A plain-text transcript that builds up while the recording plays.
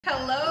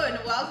Hello and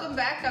welcome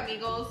back,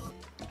 amigos.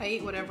 I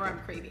eat whatever I'm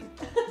craving.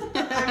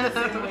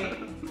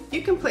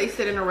 You can place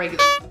it in a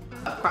regular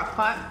crock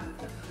pot.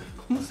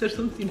 Almost said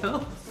something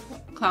else.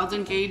 Clouds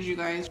engage, you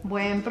guys.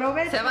 Buen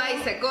provecho. Se va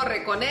y se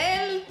corre con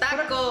el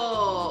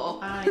taco.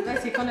 Ah, iba a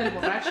decir con el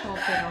borracho,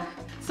 pero...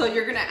 So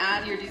you're gonna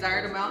add your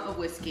desired amount of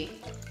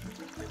whiskey.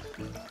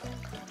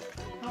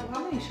 Oh,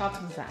 how many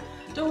shots was that?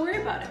 Don't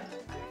worry about it.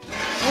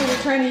 Oh,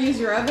 you're trying to use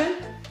your oven?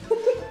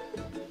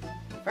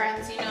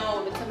 Friends, you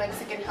know, it's a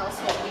Mexican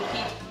household. We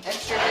keep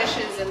extra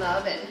dishes in the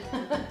oven.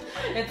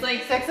 It's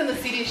like Sex and the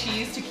City. She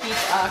used to keep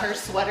her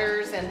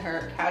sweaters and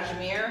her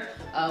cashmere.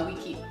 We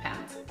keep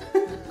pants.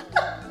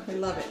 I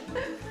love it.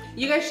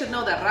 You guys should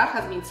know that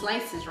rajas means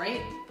slices,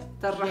 right?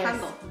 Estás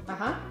rajando. Yes.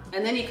 Uh-huh.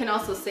 And then you can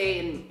also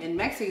say in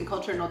Mexican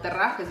culture, no te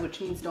rajes,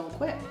 which means don't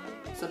quit.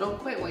 So don't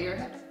quit while you're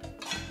ahead.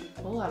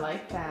 Oh, I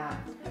like that.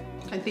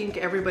 I think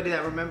everybody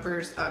that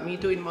remembers me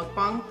doing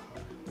mukbang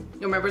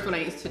remembers when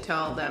I used to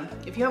tell them,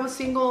 if you have a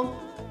single,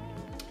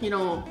 you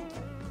know,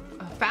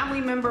 a family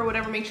member or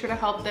whatever, make sure to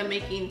help them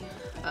making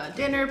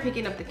dinner,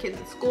 picking up the kids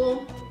at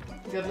school.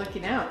 Good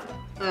looking out.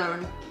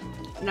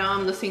 Now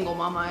I'm the single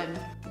mama.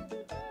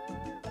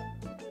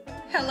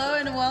 Hello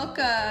and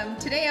welcome.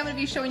 Today I'm going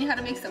to be showing you how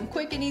to make some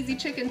quick and easy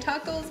chicken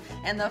tacos,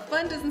 and the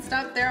fun doesn't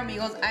stop there,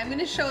 amigos. I'm going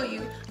to show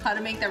you how to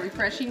make that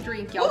refreshing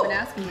drink y'all been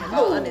asking me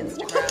about on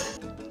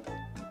Instagram.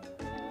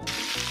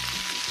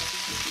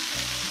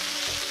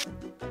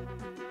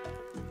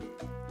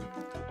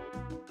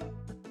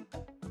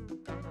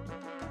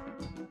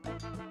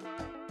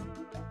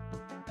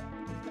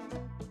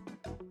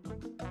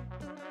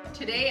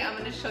 Today I'm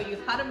going to show you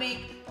how to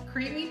make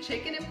creamy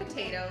chicken and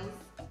potatoes.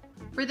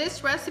 For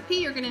this recipe,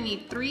 you're going to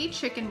need 3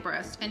 chicken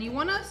breasts, and you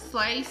want to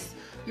slice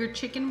your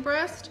chicken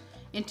breast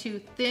into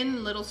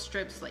thin little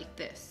strips like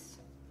this.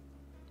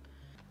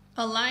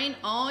 Align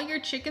all your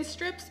chicken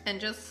strips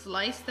and just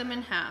slice them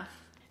in half.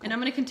 And I'm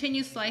going to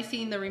continue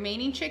slicing the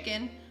remaining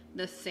chicken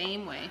the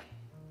same way.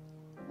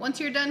 Once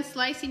you're done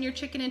slicing your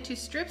chicken into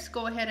strips,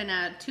 go ahead and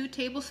add 2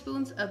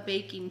 tablespoons of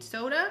baking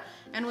soda.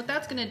 And what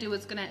that's gonna do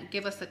is gonna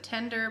give us a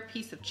tender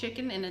piece of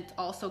chicken, and it's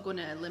also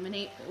gonna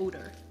eliminate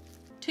odor.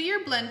 To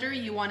your blender,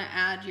 you wanna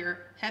add your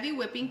heavy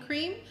whipping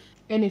cream.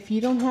 And if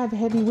you don't have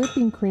heavy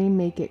whipping cream,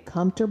 make it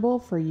comfortable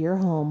for your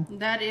home.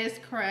 That is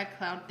correct,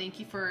 Cloud. Thank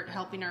you for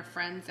helping our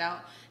friends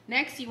out.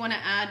 Next, you wanna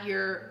add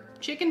your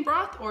chicken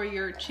broth or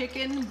your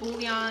chicken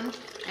bouillon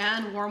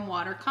and warm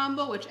water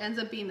combo, which ends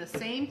up being the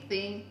same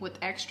thing with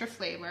extra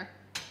flavor.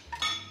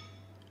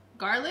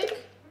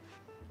 Garlic,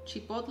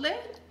 chipotle,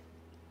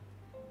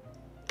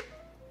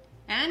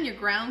 and your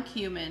ground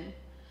cumin.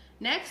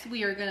 Next,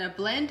 we are gonna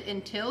blend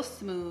until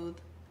smooth.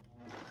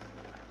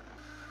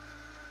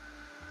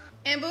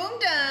 And boom,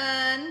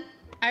 done.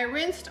 I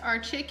rinsed our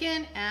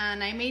chicken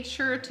and I made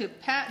sure to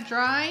pat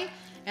dry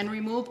and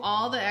remove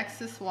all the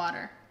excess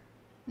water.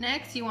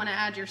 Next, you want to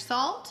add your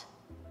salt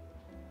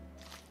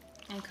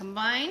and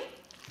combine.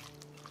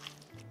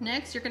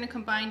 Next, you're going to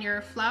combine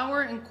your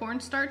flour and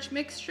cornstarch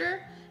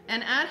mixture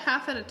and add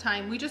half at a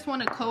time. We just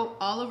want to coat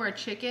all of our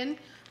chicken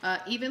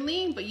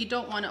evenly, but you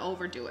don't want to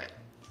overdo it.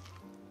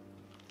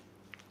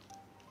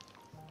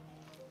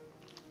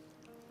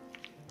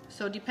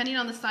 So depending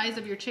on the size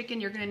of your chicken,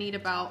 you're going to need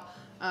about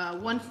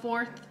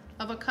 1/4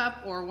 of a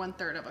cup or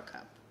 1/3 of a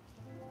cup.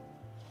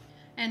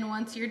 And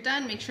once you're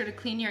done, make sure to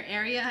clean your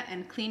area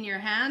and clean your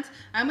hands.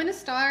 I'm gonna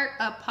start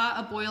a pot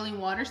of boiling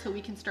water so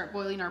we can start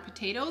boiling our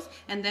potatoes,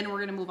 and then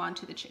we're gonna move on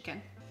to the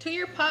chicken. To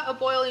your pot of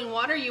boiling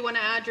water, you wanna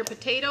add your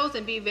potatoes,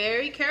 and be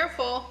very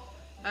careful.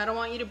 I don't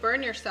want you to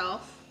burn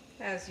yourself.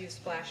 As you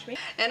splash me.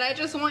 And I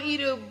just want you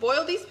to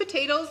boil these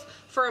potatoes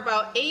for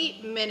about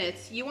 8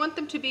 minutes. You want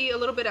them to be a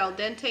little bit al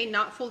dente,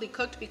 not fully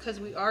cooked, because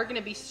we are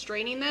gonna be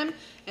straining them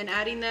and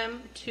adding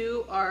them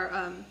to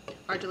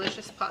our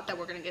delicious pot that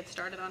we're gonna get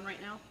started on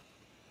right now.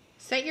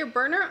 Set your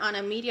burner on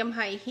a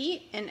medium-high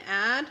heat and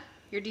add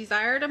your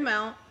desired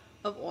amount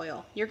of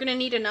oil. You're gonna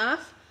need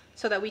enough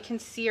so that we can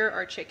sear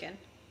our chicken.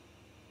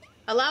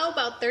 Allow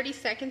about 30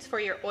 seconds for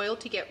your oil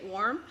to get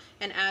warm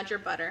and add your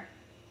butter.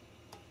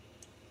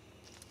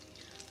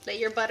 Let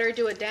your butter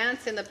do a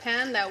dance in the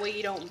pan, that way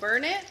you don't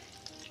burn it.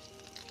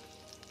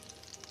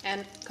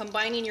 And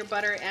combining your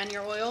butter and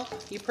your oil,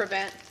 you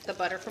prevent the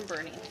butter from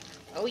burning.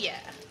 Oh yeah.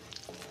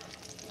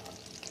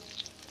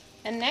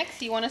 And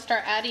next, you want to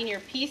start adding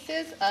your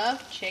pieces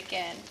of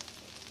chicken.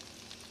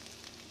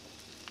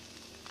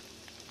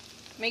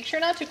 Make sure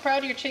not to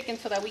crowd your chicken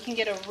so that we can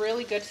get a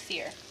really good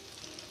sear.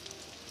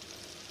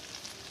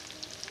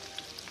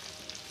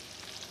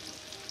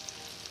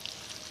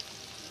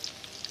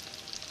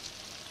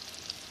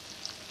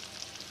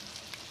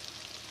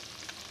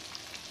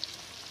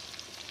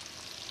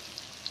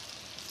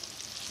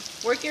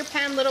 Work your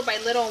pan little by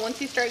little, and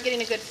once you start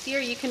getting a good sear,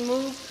 you can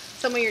move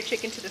some of your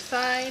chicken to the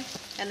side,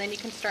 and then you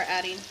can start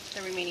adding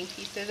the remaining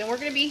pieces. And we're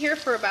going to be here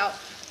for about,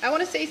 I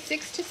want to say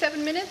 6 to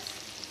 7 minutes.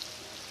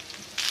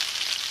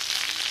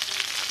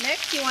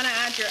 Next, you want to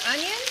add your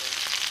onions.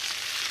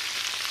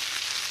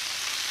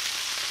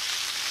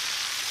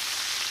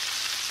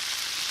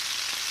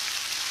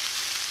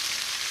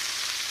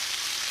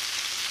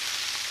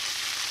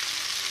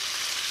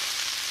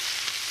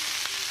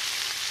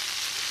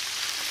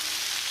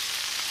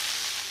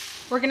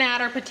 We're gonna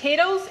add our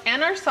potatoes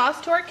and our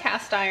sauce to our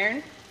cast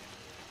iron.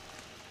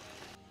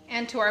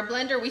 And to our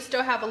blender, we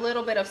still have a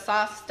little bit of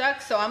sauce stuck,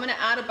 so I'm gonna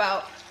add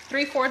about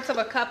 3/4 of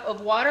a cup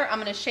of water. I'm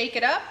gonna shake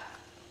it up.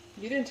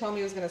 You didn't tell me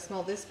it was gonna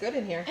smell this good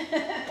in here.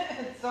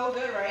 It's so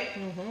good, right?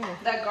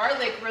 Mm-hmm. That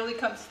garlic really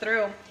comes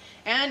through.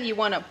 And you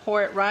wanna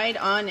pour it right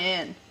on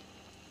in.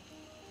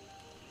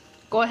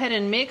 Go ahead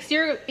and mix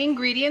your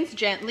ingredients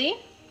gently.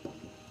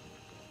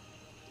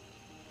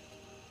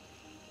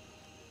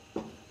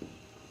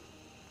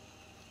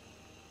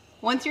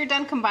 Once you're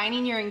done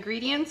combining your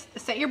ingredients,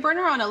 set your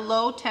burner on a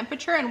low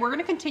temperature, and we're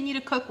gonna continue to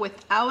cook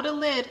without a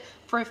lid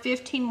for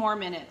 15 more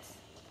minutes.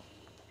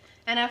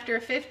 And after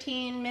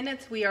 15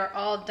 minutes, we are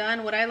all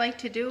done. What I like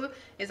to do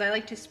is I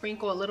like to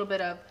sprinkle a little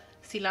bit of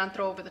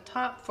cilantro over the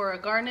top for a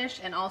garnish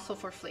and also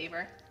for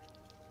flavor.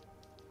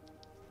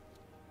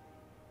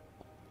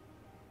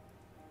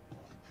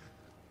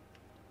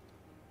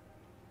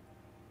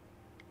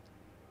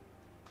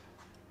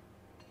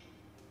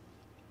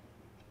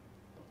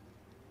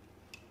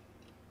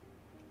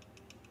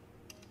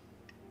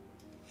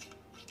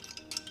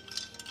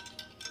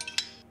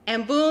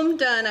 And boom,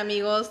 done,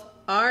 amigos.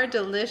 Our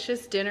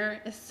delicious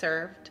dinner is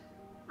served.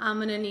 I'm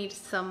gonna need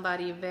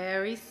somebody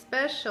very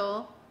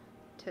special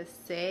to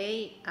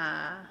say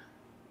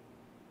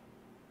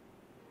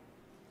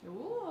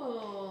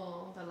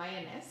Ooh, the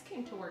lioness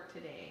came to work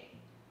today.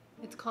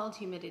 It's called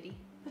humidity.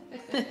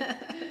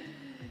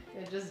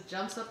 It just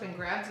jumps up and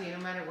grabs you no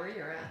matter where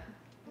you're at.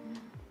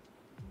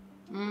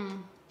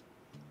 Mmm.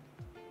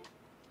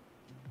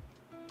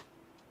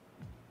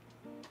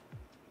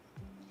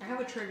 I have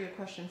a trivia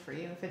question for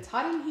you. If it's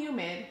hot and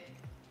humid,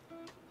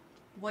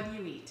 what do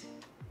you eat?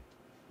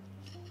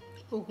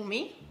 Who,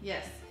 me?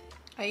 Yes.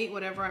 I eat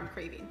whatever I'm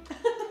craving.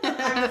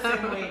 I'm the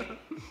same way.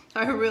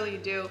 I really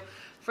do.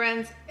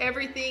 Friends,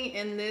 everything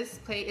in this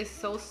plate is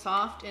so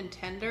soft and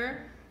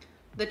tender.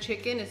 The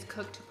chicken is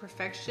cooked to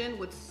perfection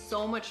with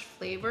so much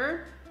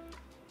flavor.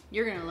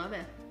 You're gonna love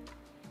it.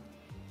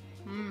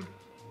 Mmm.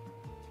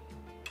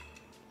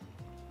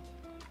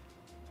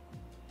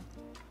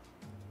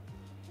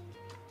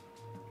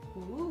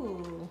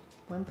 Ooh,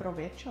 buen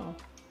provecho.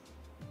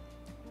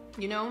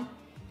 You know,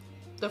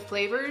 the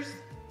flavors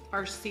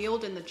are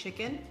sealed in the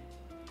chicken,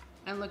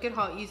 and look at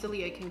how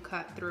easily I can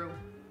cut through.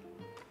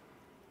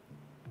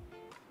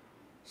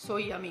 So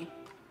yummy.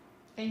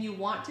 And you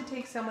want to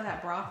take some of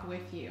that broth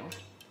with you,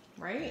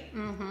 right?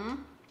 Mm-hmm.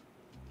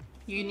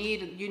 You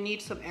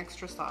need some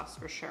extra sauce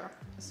for sure.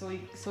 So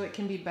it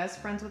can be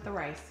best friends with the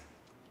rice.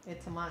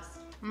 It's a must.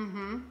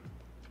 Mm-hmm.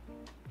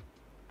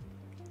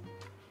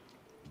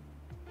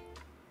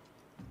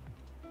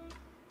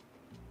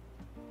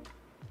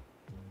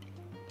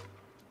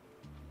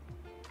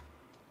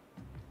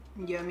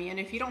 Yummy. And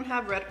if you don't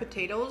have red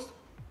potatoes,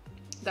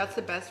 that's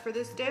the best for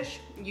this dish.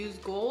 Use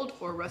gold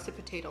or russet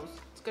potatoes.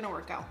 It's gonna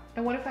work out.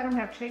 And what if I don't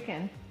have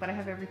chicken, but I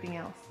have everything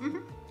else?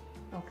 Mm-hmm.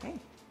 Okay.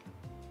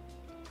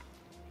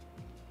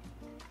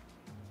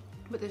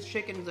 But this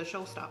chicken is a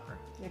showstopper.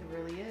 It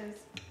really is.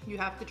 You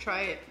have to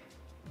try it.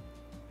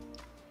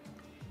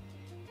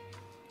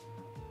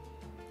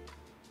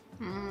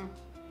 Mm.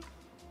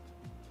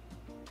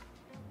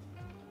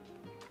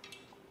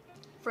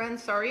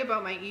 Friends, sorry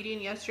about my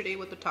eating yesterday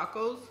with the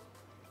tacos.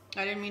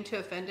 I didn't mean to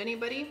offend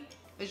anybody.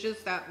 It's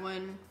just that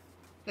when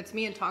it's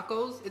me and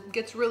tacos, it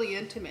gets really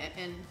intimate,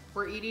 and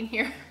we're eating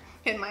here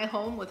in my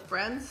home with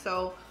friends.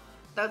 So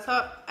that's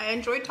how I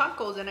enjoy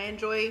tacos, and I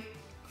enjoy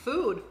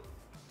food.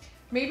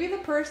 Maybe the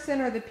person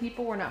or the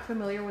people were not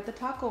familiar with the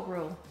taco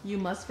rule. You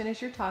must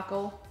finish your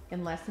taco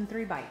in less than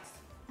 3 bites.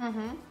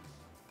 Mm-hmm.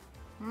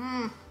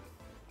 Mm.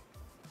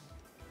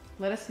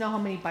 Let us know how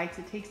many bites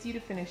it takes you to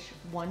finish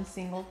one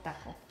single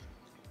taco.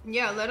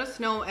 Yeah, let us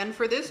know. And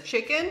for this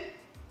chicken,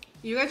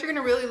 you guys are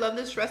gonna really love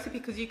this recipe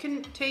because you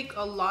can take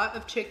a lot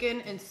of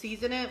chicken and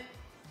season it,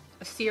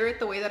 sear it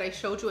the way that I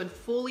showed you, and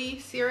fully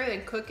sear it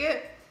and cook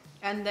it,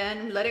 and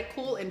then let it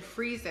cool and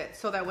freeze it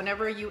so that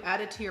whenever you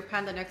add it to your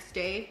pan the next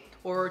day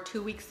or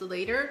 2 weeks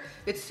later,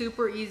 it's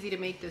super easy to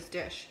make this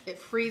dish. It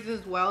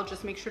freezes well,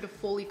 just make sure to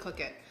fully cook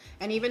it.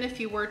 And even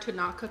if you were to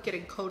not cook it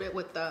and coat it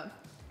with the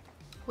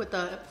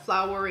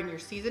flour and your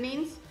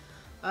seasonings,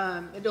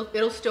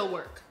 it'll still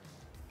work.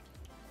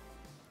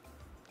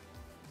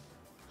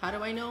 How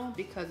do I know?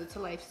 Because it's a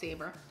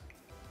lifesaver.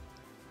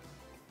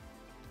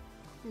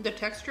 The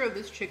texture of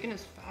this chicken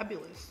is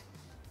fabulous.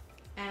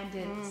 And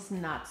it's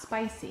not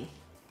spicy.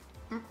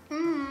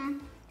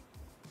 Mm-mm.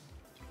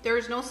 There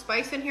is no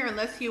spice in here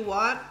unless you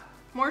want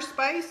more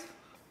spice.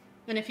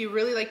 And if you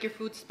really like your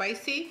food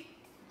spicy,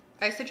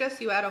 I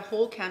suggest you add a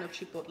whole can of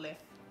chipotle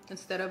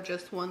instead of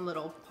just one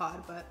little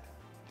pod. But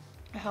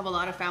I have a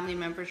lot of family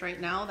members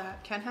right now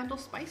that can't handle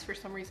spice for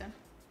some reason.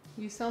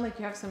 You sound like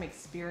you have some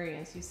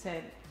experience. You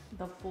said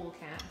the full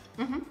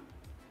can. Mm-hmm.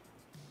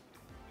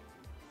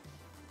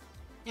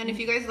 And if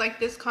you guys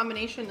like this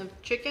combination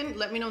of chicken,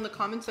 let me know in the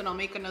comments and I'll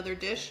make another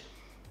dish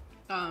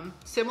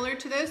similar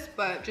to this,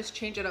 but just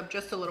change it up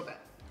just a little bit.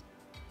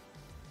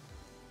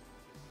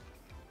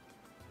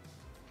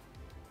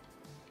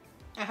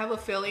 I have a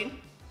feeling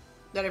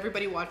that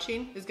everybody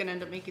watching is gonna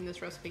end up making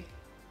this recipe.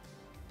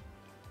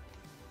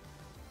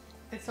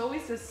 It's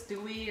always the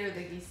stewy or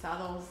the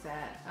guisados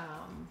that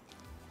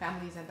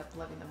families end up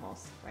loving the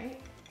most, right?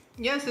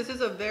 Yes, this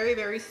is a very,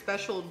 very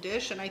special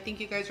dish, and I think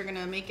you guys are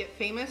gonna make it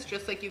famous,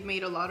 just like you've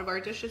made a lot of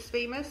our dishes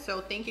famous.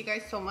 So thank you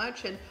guys so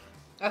much, and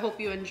I hope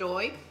you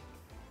enjoy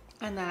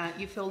and that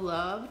you feel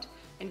loved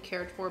and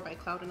cared for by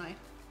Cloud and I.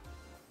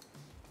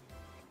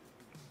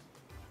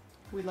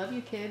 We love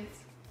you, kids,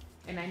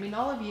 and I mean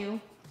all of you.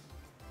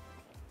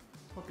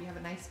 Hope you have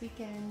a nice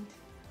weekend.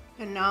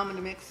 And now I'm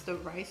gonna mix the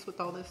rice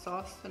with all this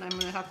sauce, and I'm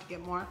gonna have to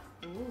get more.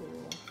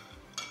 Ooh.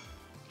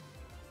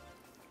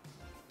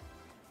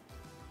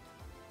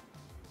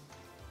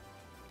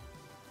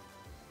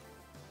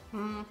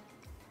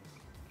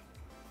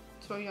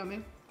 So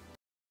yummy.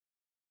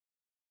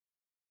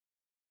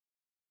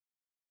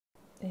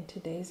 In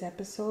today's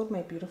episode,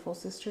 my beautiful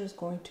sister is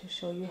going to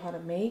show you how to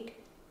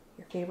make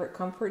your favorite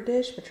comfort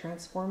dish, but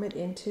transform it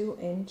into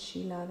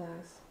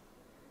enchiladas.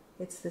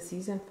 It's the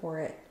season for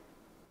it.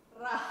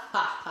 You're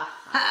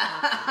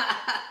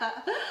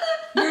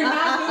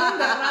not doing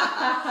that.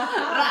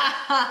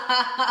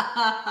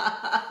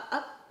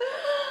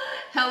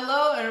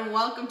 Hello and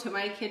welcome to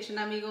my kitchen,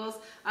 amigos.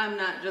 I'm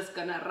not just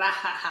gonna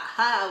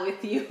raha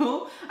with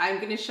you. I'm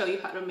gonna show you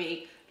how to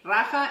make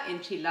raja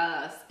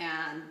enchiladas,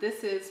 and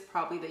this is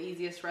probably the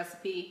easiest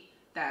recipe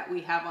that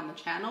we have on the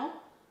channel.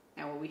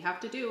 And what we have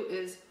to do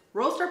is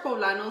roast our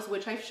poblanos,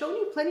 which I've shown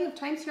you plenty of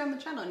times here on the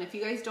channel. And if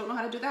you guys don't know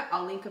how to do that,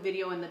 I'll link a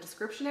video in the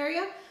description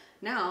area.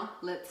 Now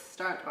let's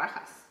start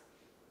rajas.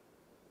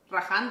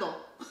 Rajando.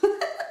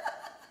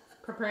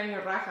 Preparing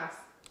your rajas.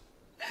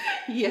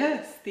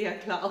 Yes, Tia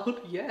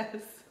Cloud,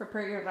 yes.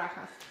 Prepare your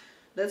rajas.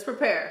 Let's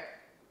prepare.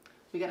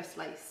 We gotta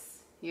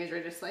slice. You guys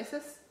ready to slice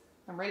this?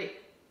 I'm ready.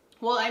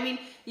 Well, I mean,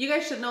 you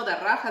guys should know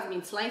that rajas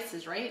mean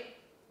slices, right?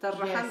 Estás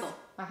rajando. Yes.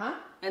 Uh-huh.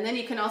 And then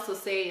you can also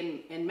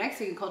say in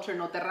Mexican culture,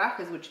 no te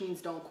rajes, which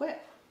means don't quit.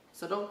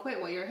 So don't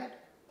quit while you're ahead.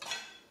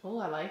 Oh,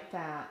 I like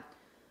that.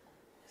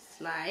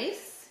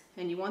 Slice.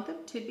 And you want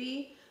them to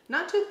be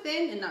not too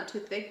thin and not too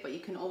thick, but you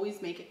can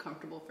always make it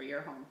comfortable for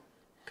your home.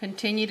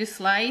 Continue to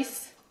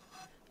slice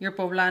your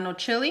poblano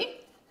chili.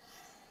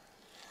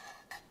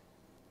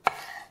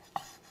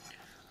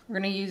 We're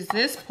gonna use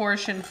this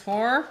portion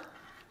for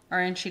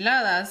our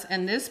enchiladas,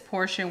 and this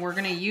portion we're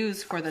gonna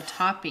use for the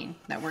topping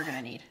that we're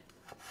gonna need.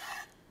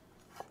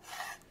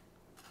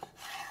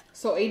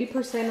 So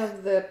 80%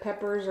 of the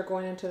peppers are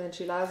going into the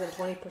enchiladas and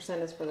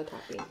 20% is for the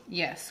topping.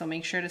 Yes, so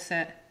make sure to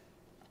set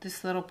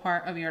this little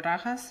part of your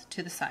rajas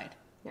to the side.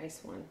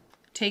 Nice one.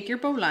 Take your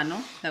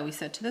poblano that we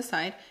set to the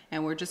side,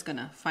 and we're just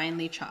gonna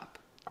finely chop.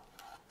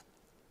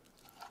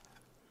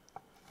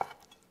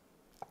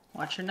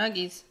 Watch your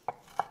nuggies.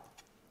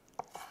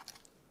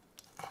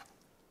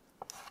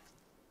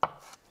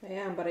 I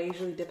am, but I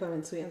usually dip them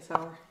in sweet and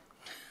sour.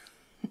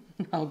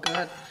 Oh,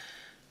 good.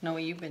 Know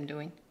what you've been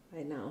doing.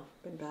 I know,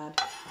 been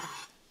bad.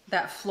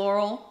 That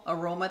floral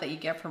aroma that you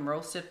get from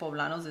roasted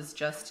poblanos is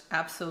just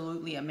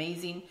absolutely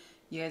amazing.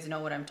 You guys know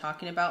what I'm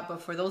talking about.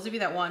 But for those of you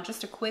that want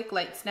just a quick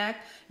light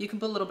snack, you can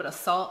put a little bit of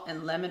salt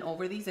and lemon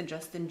over these and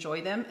just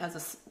enjoy them as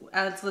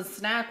a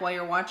snack while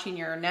you're watching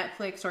your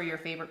Netflix or your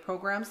favorite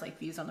programs like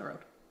Views on the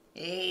Road.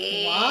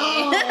 Hey.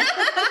 Wow!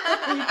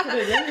 You put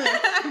it in there.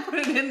 I put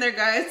it in there,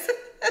 guys.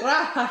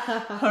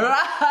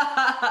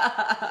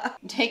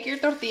 Take your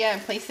tortilla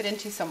and place it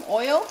into some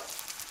oil.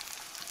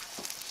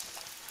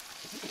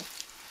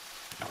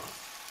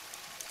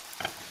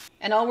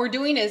 And all we're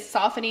doing is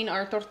softening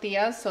our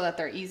tortillas so that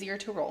they're easier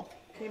to roll.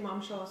 Okay,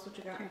 Mom, show us what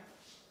you got.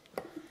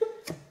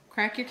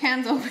 Crack your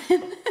cans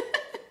open.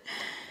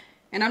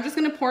 And I'm just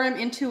gonna pour them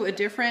into a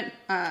different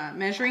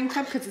measuring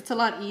cup because it's a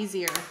lot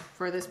easier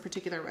for this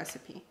particular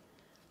recipe.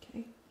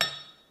 Okay.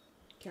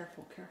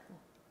 Careful, careful.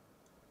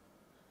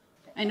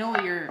 I know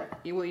what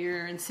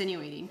you're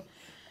insinuating.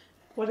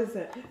 What is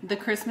it? The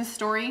Christmas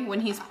Story when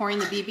he's pouring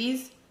the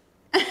BBs.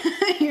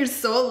 You're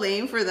so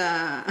lame for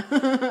that.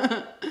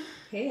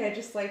 Hey, I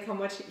just like how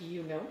much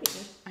you know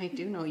me. I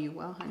do know you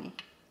well, honey.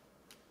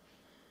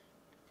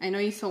 I know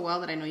you so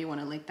well that I know you want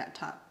to lick that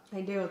top.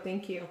 I do,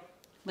 thank you.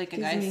 Lick it,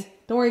 guys.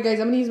 Don't worry,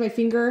 guys. I'm going to use my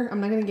finger. I'm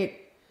not going to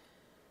get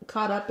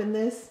caught up in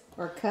this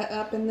or cut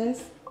up in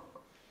this.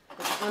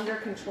 It's under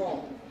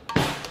control.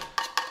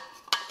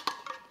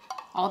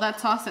 All that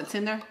sauce that's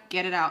in there,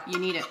 get it out. You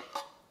need it.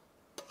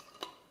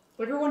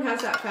 Everyone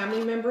has that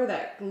family member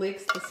that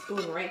licks the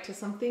spoon right to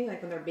something,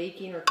 like when they're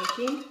baking or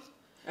cooking.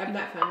 I'm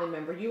that family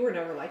member. You were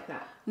never like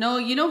that. No,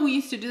 you know who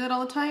used to do that all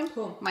the time?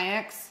 Who? My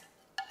ex.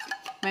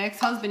 My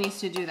ex-husband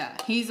used to do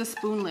that. He's a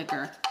spoon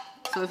licker.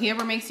 So if he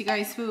ever makes you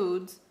guys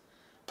foods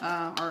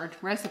or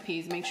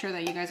recipes, make sure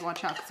that you guys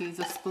watch out because he's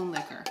a spoon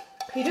licker.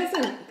 He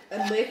doesn't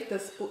lick the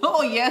spoon.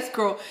 Oh, yes,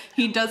 girl.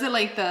 He does it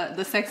like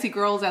the sexy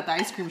girls at the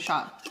ice cream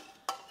shop.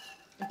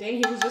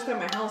 Dang, he was just at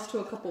my house too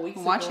a couple weeks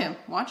ago. Watch him.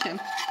 Watch him.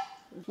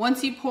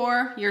 Once you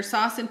pour your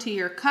sauce into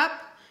your cup,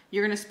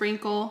 you're going to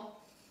sprinkle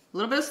a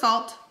little bit of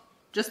salt,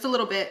 just a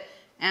little bit,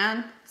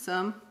 and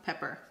some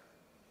pepper.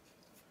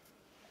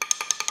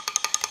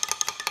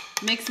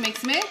 Mix,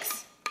 mix,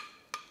 mix.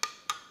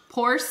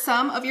 Pour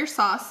some of your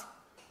sauce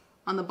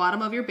on the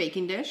bottom of your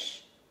baking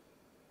dish.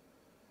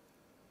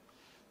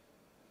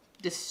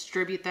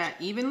 Distribute that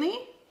evenly,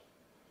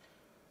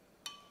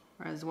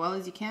 or as well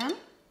as you can.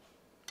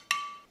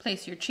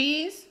 Place your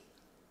cheese,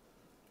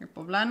 your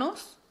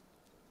poblanos,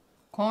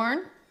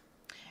 corn.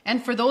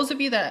 And for those of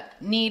you that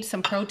need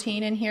some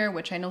protein in here,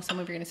 which I know some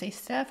of you are gonna say,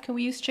 Steph, can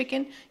we use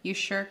chicken? You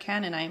sure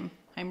can, and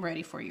I'm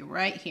ready for you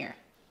right here.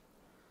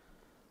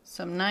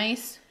 Some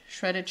nice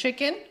shredded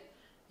chicken,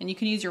 and you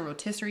can use your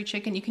rotisserie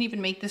chicken. You can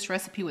even make this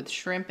recipe with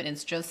shrimp, and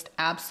it's just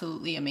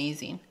absolutely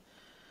amazing.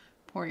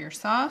 Pour your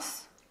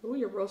sauce. Ooh,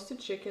 your roasted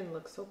chicken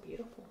looks so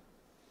beautiful.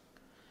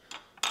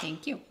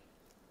 Thank you.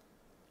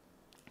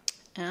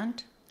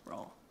 And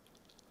roll.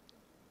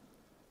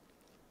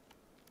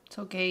 It's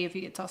okay if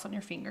you get sauce on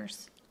your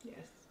fingers. Yes.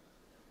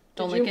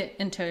 Don't lick it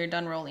until you're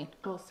done rolling.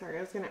 Oh, sorry.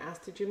 I was going to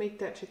ask, did you make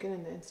that chicken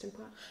in the Instant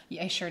Pot?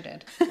 Yeah, I sure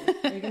did.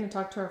 Are you going to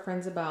talk to our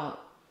friends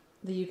about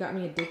that you got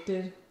me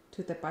addicted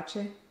to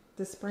tepache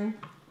this spring?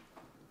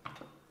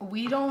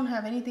 We don't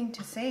have anything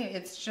to say.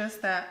 It's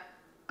just that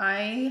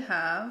I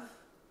have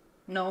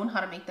known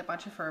how to make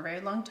tepache for a very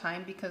long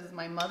time because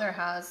my mother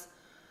has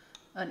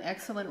an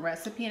excellent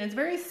recipe, and it's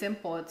very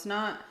simple. It's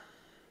not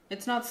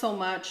so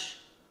much,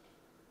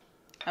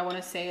 I want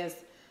to say,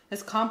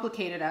 as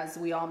complicated as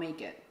we all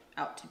make it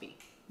out to be.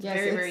 It's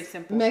very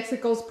simple.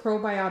 Mexico's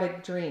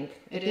probiotic drink.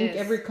 I think is.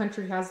 every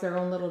country has their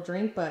own little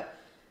drink, but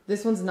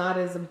this one's not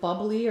as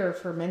bubbly or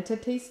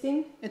fermented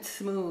tasting. It's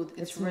smooth.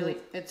 It's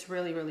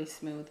really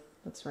smooth.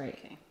 That's right.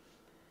 Okay.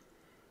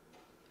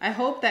 I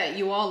hope that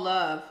you all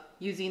love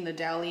using the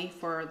deli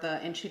for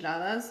the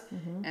enchiladas.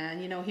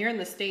 And you know, here in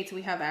the States,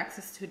 we have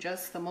access to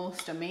just the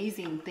most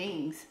amazing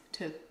things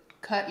to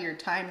cut your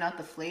time, not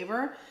the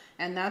flavor.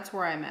 And that's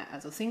where I'm at.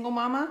 As a single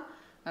mama,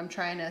 I'm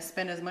trying to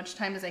spend as much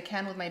time as I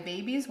can with my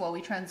babies while we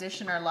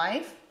transition our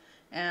life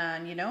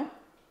and, you know,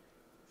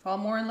 fall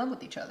more in love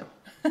with each other.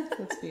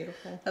 That's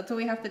beautiful. That's what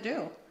we have to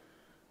do.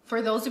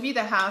 For those of you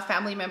that have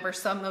family members,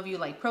 some of you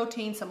like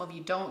protein, some of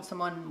you don't,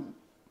 someone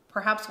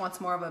perhaps wants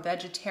more of a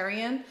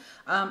vegetarian,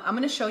 I'm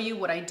going to show you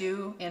what I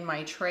do in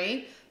my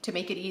tray to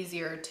make it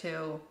easier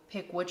to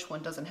pick which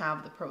one doesn't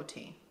have the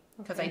protein.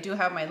 Because I do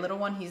have my little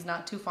one, he's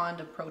not too fond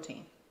of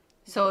protein.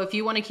 So if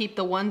you want to keep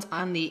the ones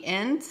on the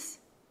ends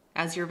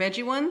as your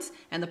veggie ones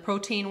and the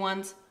protein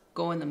ones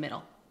go in the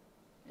middle,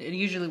 it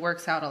usually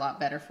works out a lot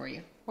better for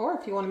you. Or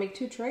if you want to make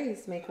two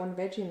trays, make one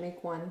veggie and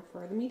make one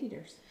for the meat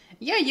eaters.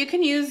 Yeah, you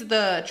can use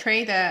the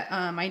tray that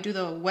I do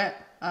the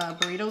wet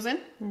burritos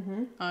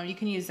in. You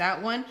can use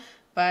that one.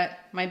 But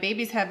my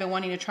babies have been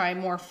wanting to try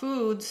more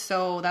foods,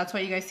 so that's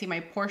why you guys see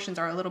my portions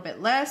are a little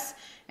bit less.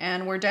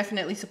 And we're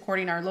definitely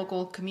supporting our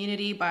local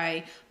community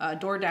by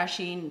door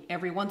dashing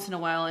every once in a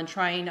while and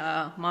trying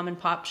mom and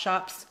pop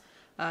shops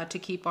to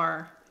keep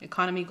our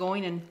economy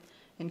going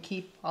and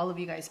keep all of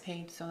you guys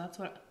paid. So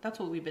that's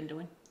what we've been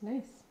doing.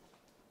 Nice.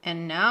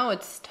 And now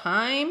it's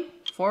time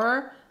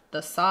for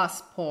the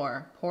sauce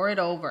pour. Pour it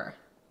over.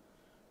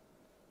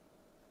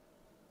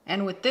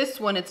 And with this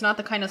one, it's not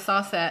the kind of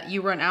sauce that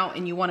you run out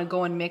and you want to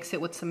go and mix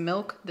it with some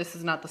milk. This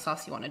is not the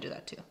sauce you want to do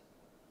that to.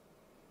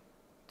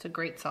 It's a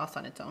great sauce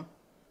on its own.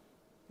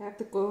 I have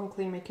to go and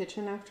clean my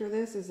kitchen after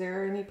this. Is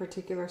there any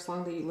particular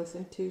song that you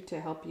listen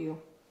to help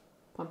you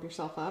pump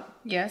yourself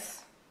up?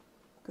 Yes.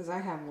 Because I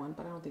have one,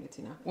 but I don't think it's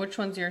enough. Which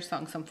one's your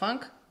song? Some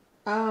funk?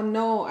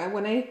 No.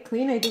 When I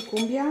clean, I do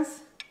cumbias.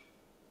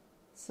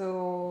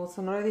 So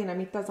Sonora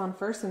Dinamita's on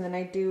first, and then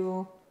I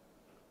do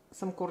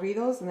some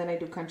corridos, and then I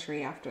do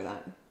country after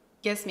that.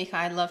 Yes, mija,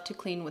 I love to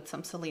clean with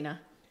some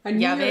Selena. I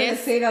knew you were going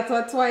to say that, so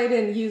that's why I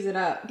didn't use it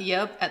up.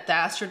 Yep, at the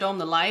Astrodome,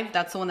 the live,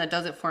 that's the one that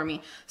does it for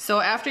me.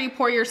 So after you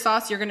pour your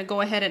sauce, you're going to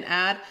go ahead and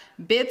add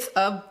bits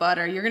of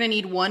butter. You're going to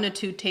need 1 to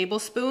 2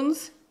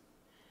 tablespoons,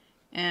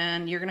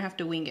 and you're going to have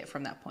to wing it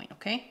from that point,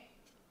 okay?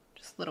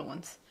 Just little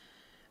ones.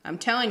 I'm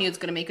telling you, it's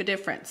going to make a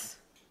difference.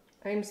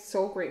 I'm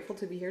so grateful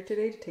to be here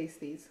today to taste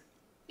these.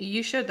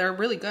 You should. They're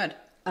really good.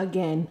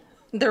 Again.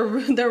 They're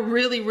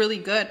really, really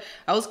good.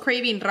 I was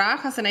craving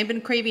rajas, and I've been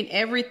craving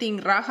everything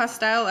raja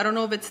style. I don't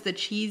know if it's the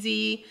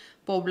cheesy,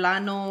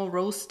 poblano,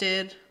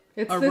 roasted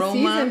it's aroma. The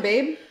season,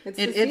 babe.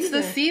 It's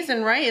the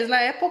season, right? It's la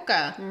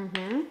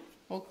época.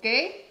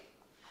 Okay.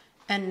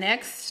 And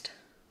next,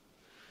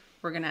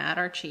 we're going to add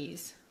our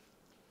cheese.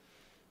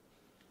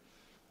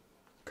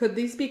 Could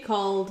these be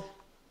called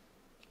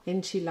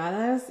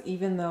enchiladas,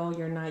 even though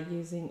you're not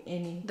using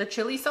any the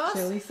chili sauce?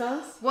 Chili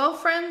sauce? Well,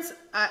 friends,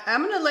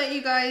 I'm going to let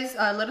you guys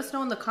let us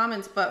know in the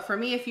comments. But for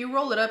me, if you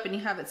roll it up and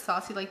you have it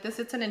saucy like this,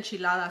 it's an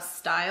enchilada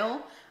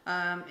style.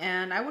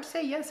 And I would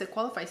say, yes, it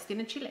qualifies.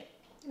 Tiene chile.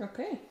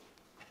 Okay.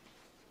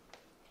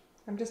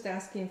 I'm just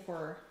asking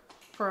for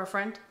a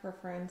friend? For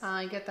friends.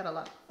 I get that a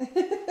lot.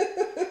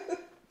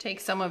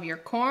 Take some of your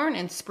corn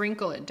and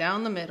sprinkle it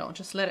down the middle.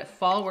 Just let it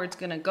fall where it's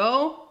going to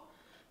go.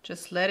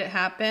 Just let it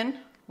happen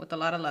with a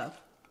lot of love.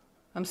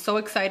 I'm so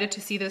excited to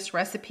see this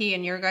recipe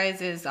in your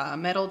guys'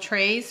 metal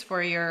trays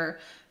for your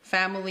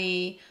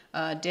family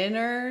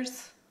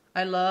dinners.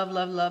 I love,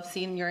 love, love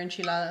seeing your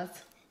enchiladas.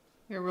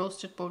 Your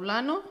roasted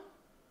poblano.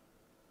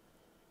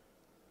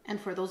 And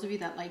for those of you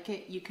that like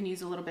it, you can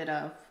use a little bit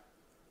of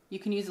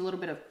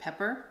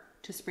pepper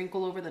to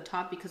sprinkle over the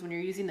top, because when you're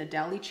using the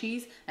deli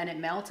cheese and it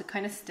melts, it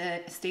kind of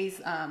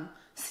stays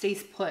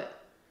put.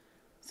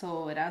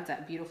 So it adds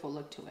that beautiful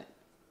look to it.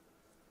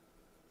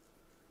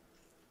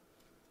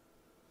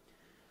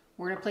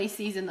 We're gonna place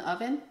these in the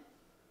oven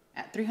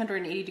at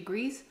 380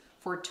 degrees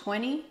for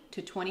 20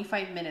 to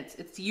 25 minutes.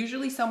 It's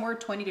usually somewhere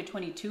 20 to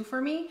 22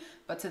 for me,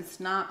 but since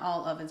not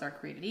all ovens are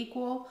created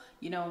equal,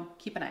 you know,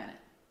 keep an eye on it.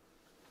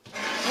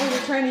 Oh,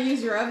 you're trying to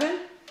use your oven?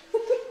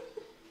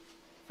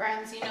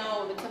 Friends, you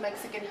know, it's a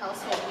Mexican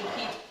household. We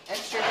keep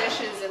extra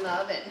dishes in the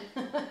oven.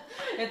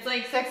 It's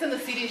like Sex and the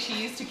City.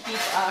 She used to keep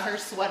her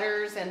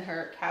sweaters and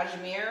her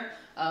cashmere.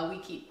 We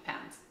keep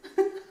pans.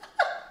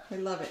 I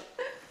love it.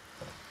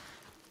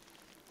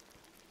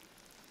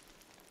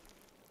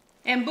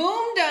 And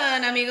boom,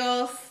 done,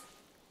 amigos.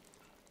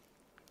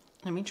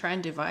 Let me try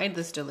and divide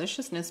this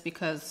deliciousness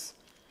because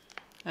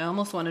I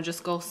almost want to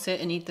just go sit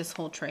and eat this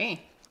whole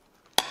tray.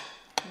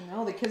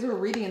 No, the kids were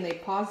reading and they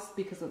paused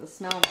because of the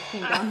smell that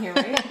came down here,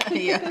 right?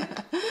 Yeah.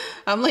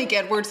 I'm like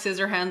Edward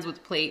Scissorhands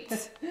with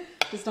plates.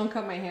 Just don't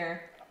cut my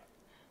hair.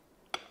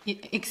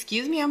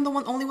 Excuse me, I'm the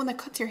only one that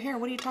cuts your hair.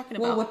 What are you talking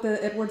about? Well, what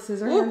the Edward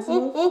Scissorhands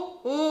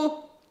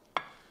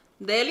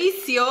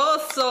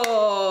Delicioso.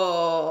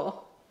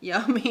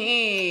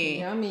 Yummy.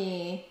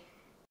 Yummy.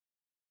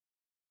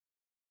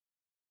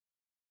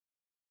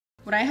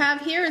 What I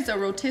have here is a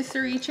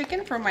rotisserie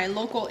chicken from my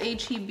local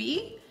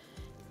HEB.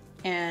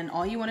 And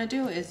all you want to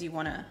do is you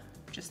want to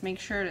just make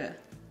sure to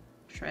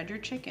shred your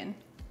chicken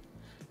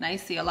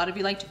nicely. A lot of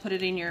you like to put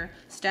it in your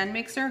stand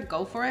mixer.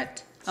 Go for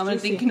it. I'm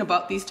thinking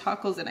about these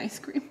tacos and ice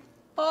cream.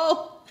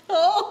 Oh.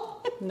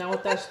 Now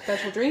with that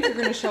special drink you're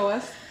going to show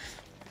us.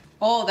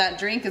 Oh, that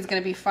drink is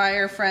going to be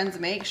fire, friends.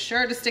 Make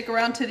sure to stick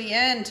around to the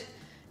end.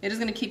 It is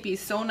going to keep you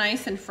so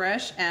nice and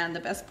fresh. And the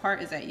best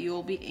part is that you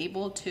will be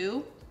able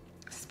to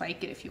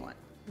spike it if you want.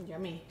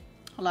 Yummy.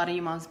 A lot of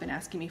you moms have been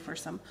asking me for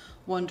some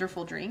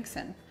wonderful drinks,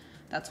 and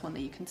that's one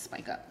that you can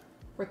spike up.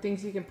 Or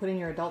things you can put in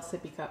your adult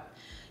sippy cup.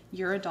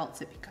 Your adult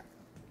sippy cup,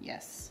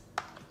 yes.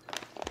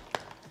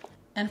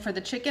 And for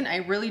the chicken, I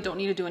really don't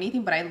need to do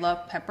anything, but I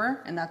love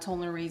pepper, and that's the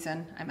only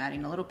reason I'm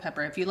adding a little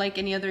pepper. If you like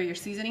any other of your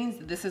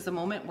seasonings, this is the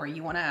moment where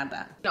you want to add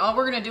that. All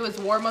we're going to do is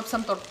warm up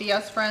some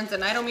tortillas, friends,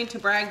 and I don't mean to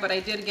brag, but I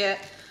did get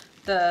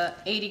the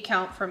 80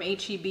 count from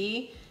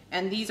HEB,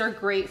 and these are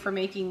great for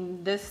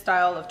making this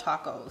style of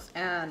tacos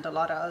and a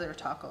lot of other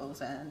tacos,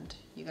 and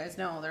you guys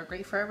know they're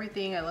great for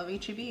everything. I love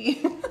HEB.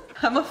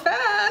 I'm a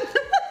fan.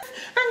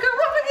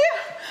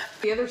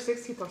 The other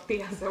 60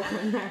 tortillas that were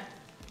in there.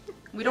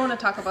 We don't want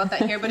to talk about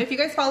that here, but if you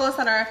guys follow us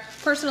on our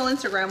personal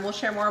Instagram, we'll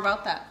share more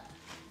about that.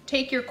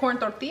 Take your corn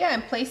tortilla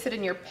and place it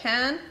in your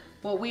pan.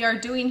 What we are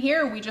doing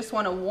here, we just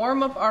want to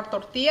warm up our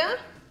tortilla.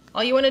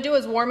 All you want to do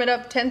is warm it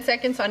up 10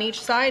 seconds on each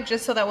side,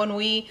 just so that when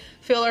we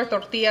fill our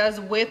tortillas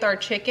with our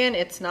chicken,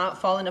 it's not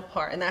falling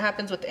apart. And that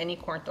happens with any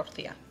corn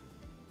tortilla.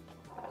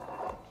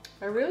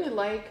 I really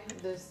like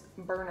this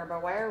burner,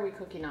 but why are we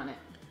cooking on it?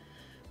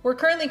 We're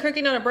currently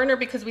cooking on a burner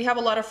because we have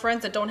a lot of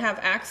friends that don't have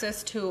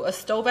access to a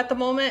stove at the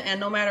moment, and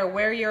no matter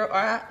where you're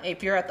at,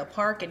 if you're at the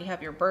park and you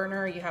have your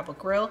burner, you have a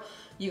grill,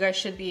 you guys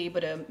should be able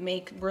to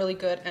make really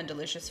good and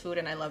delicious food,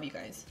 and I love you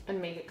guys.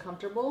 And make it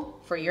comfortable?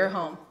 For your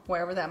home,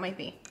 wherever that might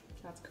be.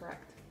 That's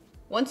correct.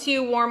 Once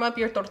you warm up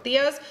your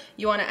tortillas,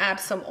 you want to add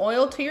some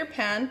oil to your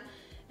pan,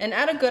 and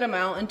add a good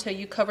amount until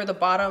you cover the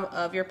bottom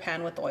of your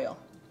pan with oil.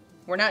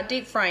 We're not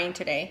deep frying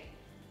today,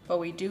 but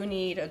we do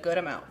need a good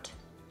amount.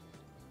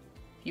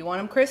 If you want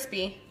them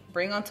crispy,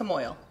 bring on some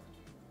oil.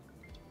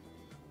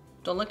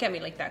 Don't look at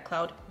me like that,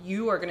 Cloud.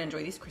 You are gonna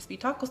enjoy these crispy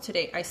tacos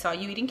today. I saw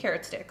you eating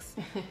carrot sticks.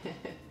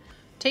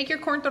 Take your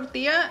corn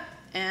tortilla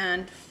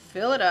and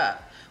fill it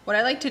up. What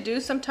I like to do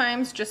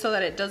sometimes, just so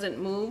that it doesn't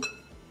move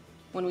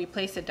when we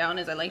place it down,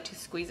 is I like to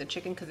squeeze the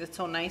chicken because it's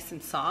so nice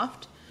and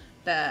soft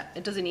that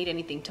it doesn't need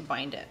anything to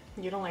bind it.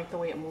 You don't like the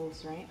way it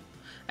moves, right?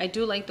 I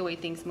do like the way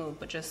things move,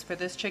 but just for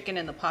this chicken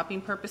and the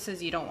popping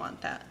purposes, you don't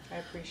want that. I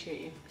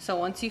appreciate you. So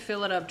once you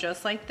fill it up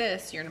just like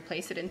this, you're gonna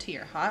place it into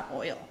your hot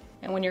oil.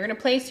 And when you're gonna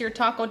place your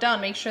taco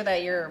down, make sure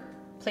that you're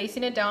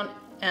placing it down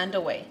and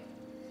away.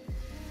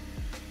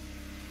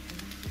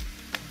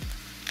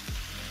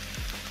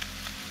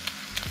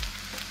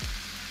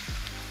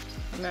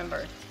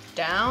 Remember,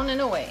 down and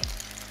away.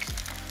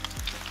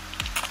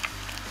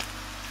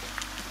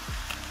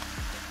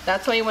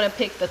 That's why you want to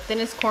pick the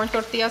thinnest corn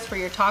tortillas for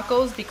your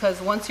tacos,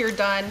 because once you're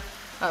done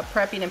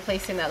prepping and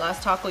placing that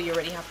last taco, you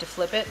already have to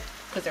flip it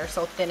because they're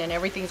so thin and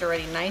everything's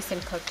already nice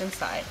and cooked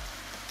inside.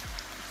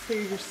 So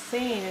you're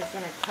saying it's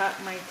going to cut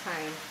my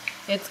time.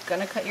 It's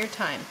going to cut your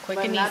time, quick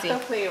but and not easy. the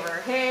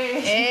flavor.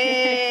 Hey!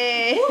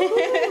 Hey!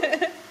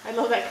 I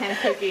love that kind of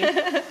cookie.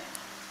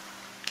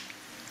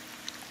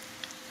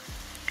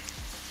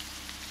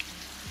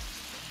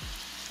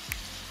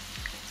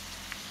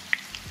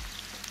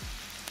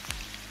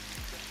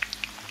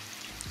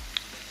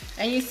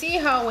 And you see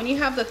how when you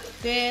have the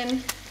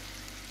thin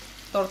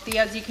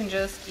tortillas, you can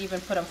just even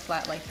put them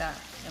flat like that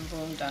and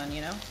boom, done, you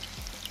know?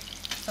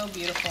 So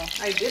beautiful.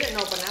 I didn't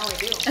know, but now I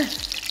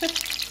do.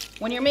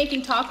 When you're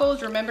making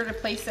tacos, remember to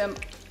place them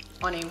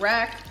on a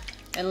rack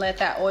and let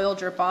that oil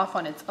drip off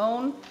on its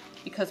own,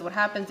 because what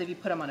happens if you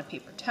put them on a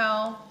paper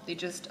towel, they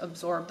just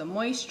absorb the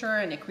moisture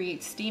and it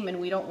creates steam, and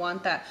we don't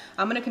want that.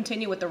 I'm gonna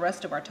continue with the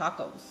rest of our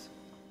tacos.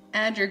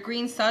 Add your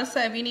green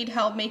salsa. If you need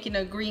help making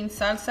a green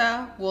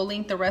salsa, we'll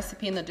link the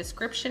recipe in the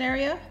description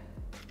area.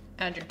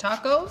 Add your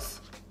tacos,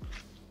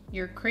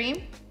 your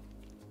cream,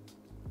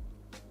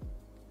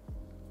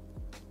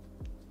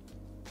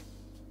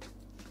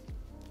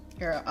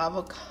 your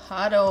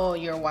avocado,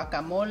 your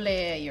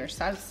guacamole, your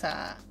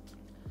salsa,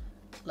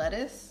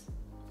 lettuce,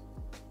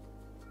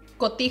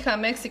 cotija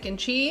Mexican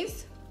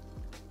cheese,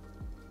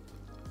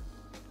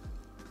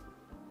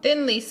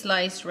 thinly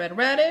sliced red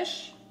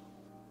radish,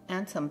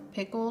 and some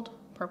pickled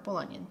purple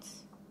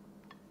onions.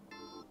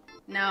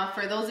 Now,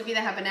 for those of you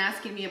that have been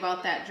asking me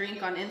about that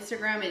drink on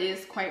Instagram, it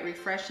is quite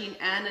refreshing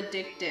and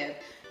addictive.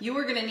 You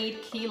are gonna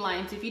need key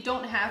limes. If you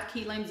don't have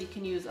key limes, you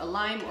can use a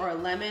lime or a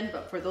lemon,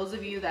 but for those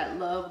of you that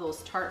love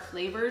those tart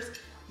flavors,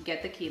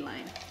 get the key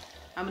lime.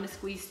 I'm gonna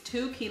squeeze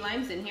 2 key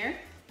limes in here,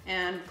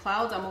 and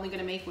Clouds I'm only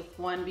gonna make with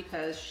 1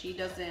 because she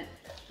doesn't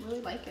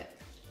really like it.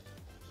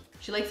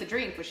 She likes the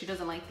drink, but she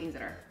doesn't like things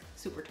that are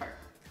super tart.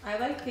 I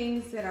like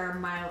things that are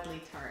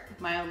mildly tart.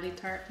 Mildly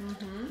tart?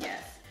 Mm-hmm.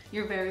 Yes.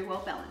 You're very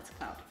well balanced,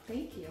 Cloud.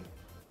 Thank you.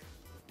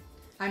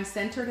 I'm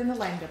centered in the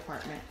lime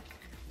department.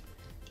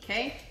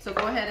 Okay, so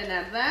go ahead and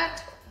add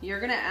that. You're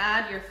gonna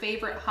add your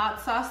favorite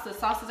hot sauce. The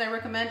sauces I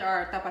recommend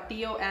are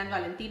Tapatio and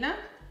Valentina.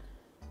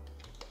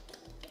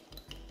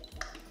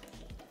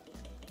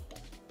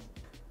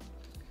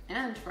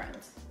 And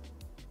friends,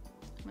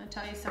 I'm gonna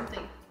tell you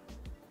something.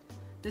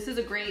 This is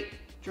a great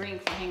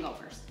drink for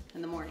hangovers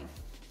in the morning.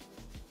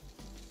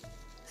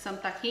 Some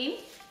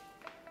tajin.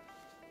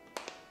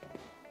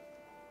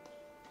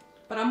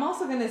 But I'm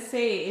also gonna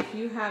say, if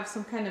you have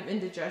some kind of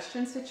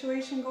indigestion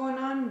situation going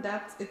on,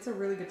 it's a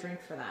really good drink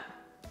for that.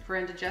 For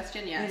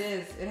indigestion, yes. It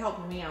is. It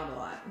helped me out a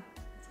lot.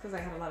 It's because I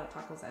had a lot of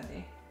tacos that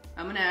day.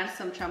 I'm gonna add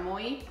some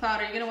chamoy.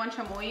 Cloud, are you gonna want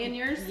chamoy in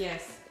yours?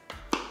 Yes.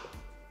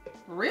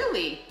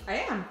 Really? I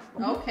am.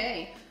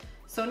 Okay.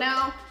 So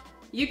now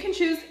you can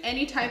choose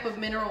any type of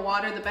mineral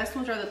water. The best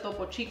ones are the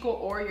Topo Chico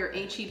or your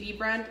HEB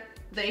brand.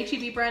 The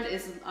HEB brand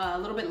is a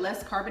little bit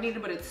less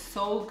carbonated, but it's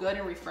so good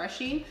and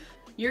refreshing.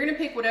 You're gonna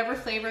pick whatever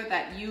flavor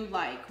that you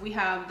like. We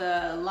have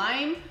the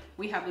lime,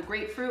 we have the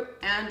grapefruit,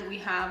 and we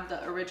have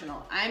the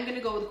original. I'm gonna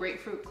go with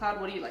grapefruit.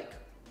 Cloud, what do you like?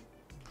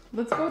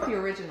 Let's go with the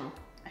original.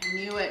 I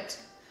knew it.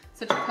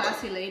 Such a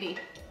classy lady.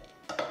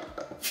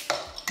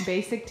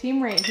 Basic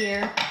team right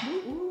here.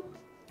 Ooh.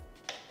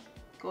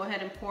 Go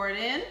ahead and pour it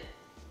in.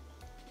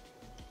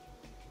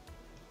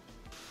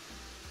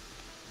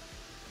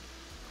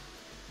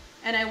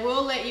 And I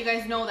will let you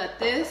guys know that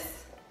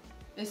this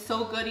is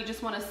so good. You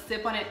just want to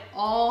sip on it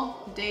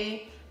all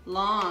day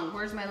long.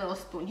 Where's my little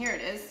spoon? Here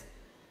it is.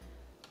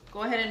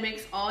 Go ahead and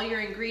mix all your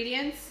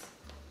ingredients.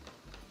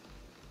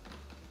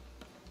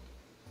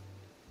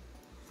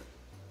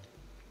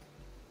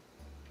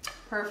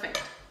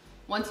 Perfect.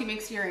 Once you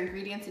mix your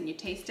ingredients and you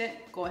taste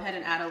it, go ahead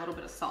and add a little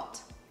bit of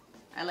salt.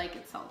 I like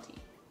it salty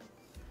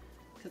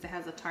because it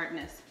has a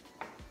tartness.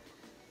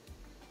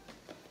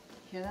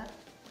 Hear that?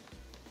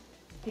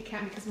 I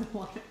can't because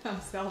I'm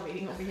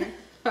salivating over here.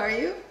 Are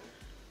you?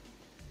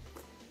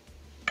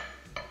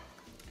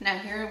 Now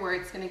here where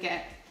it's gonna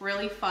get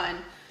really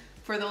fun.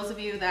 For those of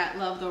you that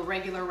love the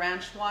regular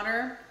ranch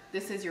water,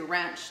 this is your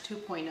ranch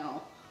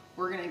 2.0.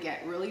 We're gonna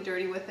get really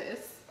dirty with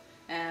this.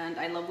 And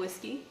I love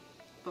whiskey,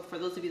 but for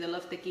those of you that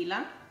love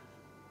tequila,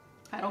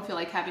 I don't feel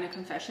like having a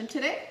confession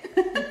today.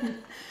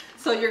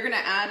 So you're gonna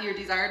add your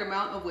desired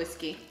amount of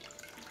whiskey.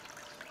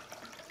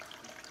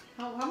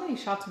 How many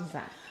shots was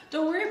that?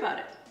 Don't worry about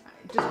it.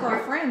 Just for our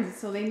friends,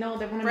 so they know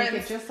they want to make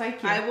it just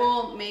like you. I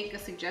will make a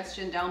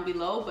suggestion down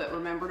below, but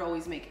remember to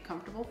always make it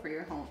comfortable for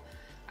your home.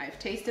 I've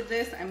tasted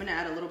this. I'm gonna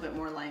add a little bit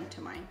more lime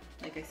to mine.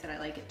 Like I said, I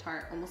like it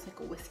tart, almost like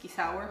a whiskey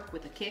sour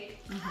with a kick.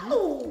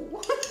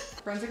 Oh!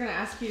 Friends are gonna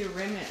ask you to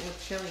rim it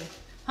with chili.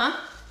 Huh?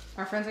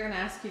 Our friends are gonna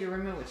ask you to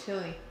rim it with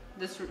chili.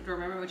 This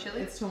remember with chili?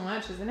 It's too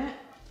much, isn't it?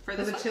 For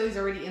because this the chili's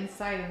already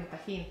inside in the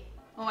tajin.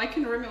 Oh, I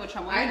can rim it with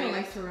chamoy. I don't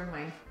like to rim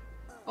mine.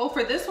 Oh,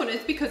 for this one,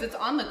 it's because it's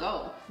on the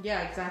go.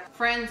 Yeah, exactly.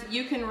 Friends,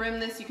 you can rim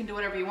this, you can do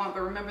whatever you want,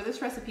 but remember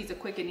this recipe is a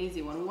quick and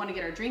easy one. We want to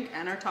get our drink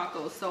and our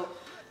tacos, so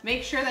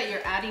make sure that you're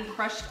adding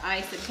crushed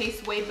ice. It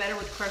tastes way better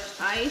with crushed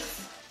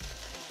ice.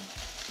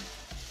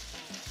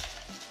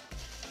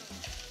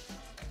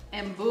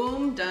 And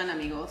boom, done,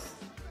 amigos.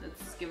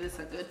 Let's give this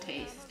a good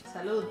taste.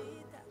 Salud.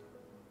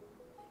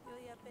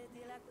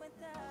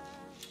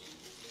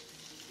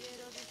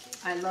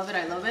 I love it,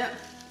 I love it.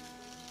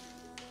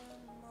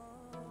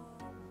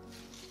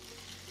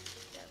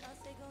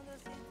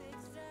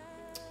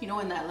 You know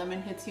when that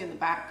lemon hits you in the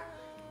back?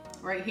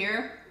 Right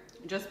here,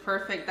 just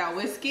perfect. That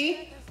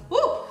whiskey,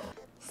 woo!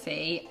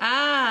 Say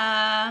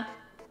ah.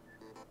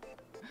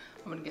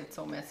 I'm gonna get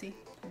so messy.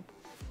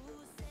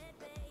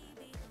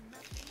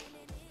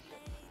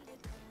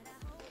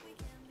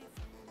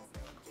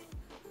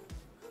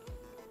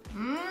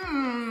 Mmm.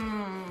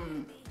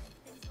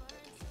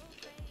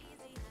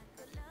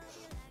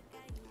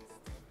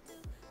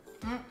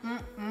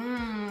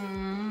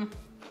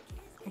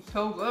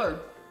 So good.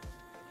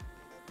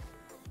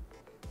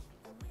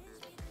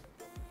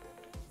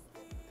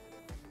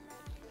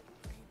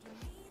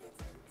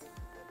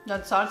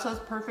 That salsa is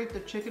perfect. The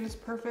chicken is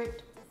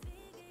perfect.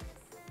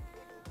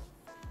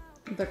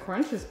 The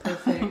crunch is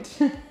perfect.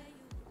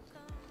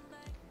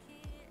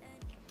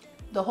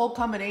 The whole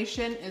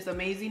combination is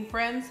amazing,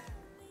 friends.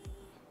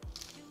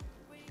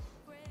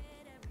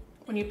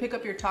 When you pick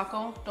up your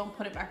taco, don't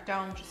put it back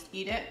down, just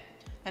eat it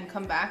and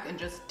come back and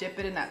just dip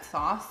it in that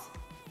sauce.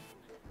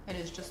 And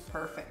it's just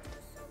perfect.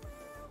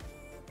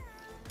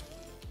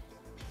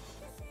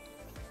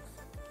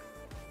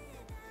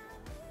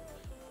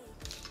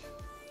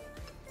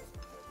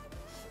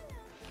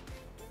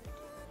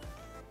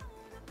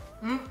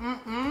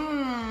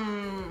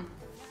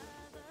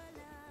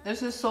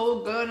 This is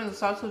so good and the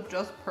sauce is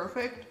just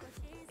perfect.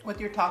 With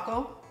your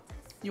taco,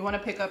 you want to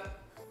pick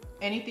up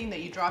anything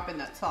that you drop in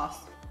that sauce,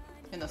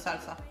 in the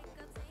salsa.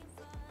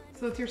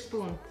 So it's your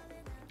spoon.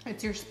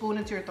 It's your spoon,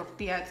 it's your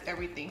tortilla, it's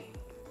everything.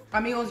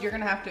 Amigos, you're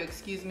gonna have to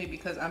excuse me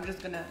because I'm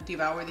just gonna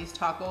devour these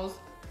tacos,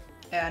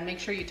 and make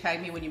sure you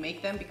tag me when you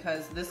make them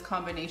because this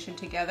combination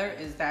together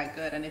is that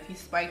good. And if you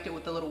spiked it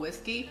with a little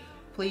whiskey,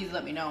 please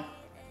let me know.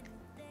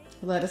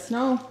 Let us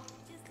know.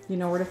 You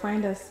know where to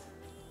find us.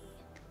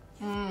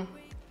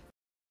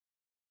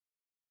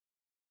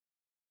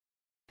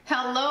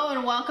 Hello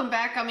and welcome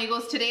back,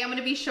 amigos. Today I'm going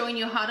to be showing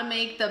you how to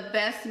make the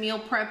best meal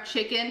prep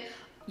chicken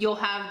you'll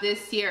have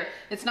this year.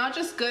 It's not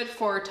just good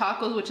for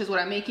tacos, which is what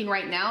I'm making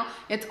right now.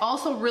 It's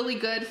also really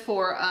good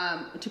for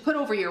to put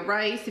over your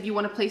rice if you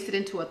want to place it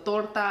into a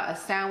torta, a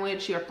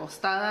sandwich, your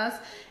tostadas.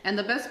 And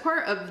the best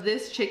part of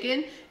this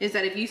chicken is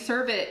that if you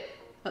serve it,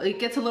 it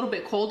gets a little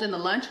bit cold in the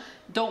lunch.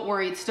 Don't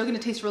worry, it's still gonna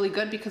taste really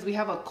good because we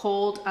have a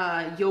cold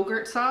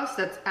yogurt sauce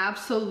that's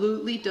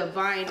absolutely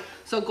divine.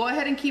 So go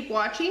ahead and keep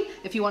watching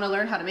if you wanna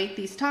learn how to make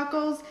these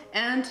tacos,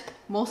 and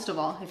most of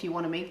all, if you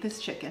wanna make this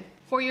chicken.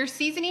 For your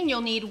seasoning, you'll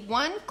need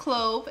 1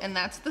 clove, and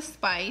that's the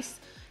spice,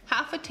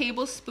 half a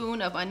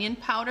tablespoon of onion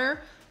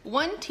powder,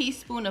 1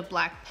 teaspoon of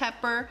black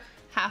pepper,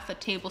 half a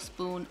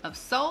tablespoon of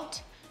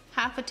salt,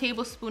 half a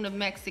tablespoon of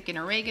Mexican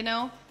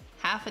oregano,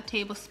 half a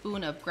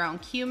tablespoon of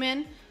ground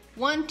cumin,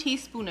 1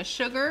 teaspoon of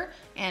sugar,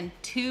 and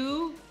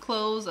 2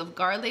 cloves of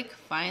garlic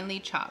finely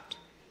chopped.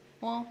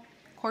 Well,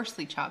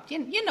 coarsely chopped.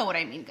 You know what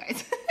I mean,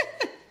 guys.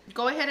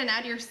 Go ahead and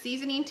add your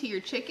seasoning to your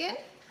chicken.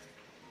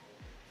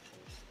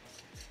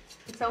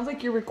 It sounds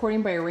like you're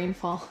recording by a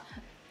rainfall.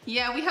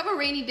 Yeah, we have a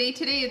rainy day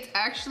today. It's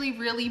actually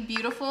really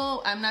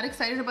beautiful. I'm not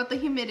excited about the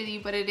humidity,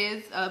 but it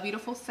is a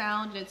beautiful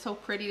sound and it's so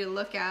pretty to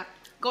look at.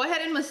 Go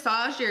ahead and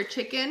massage your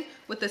chicken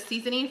with the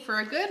seasoning for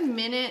a good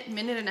minute,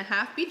 minute and a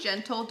half. Be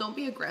gentle, don't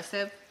be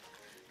aggressive.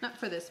 Not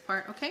for this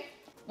part, okay?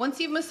 Once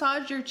you've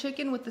massaged your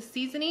chicken with the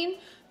seasoning,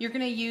 you're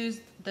gonna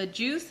use the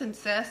juice and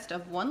zest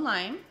of 1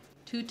 lime,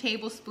 2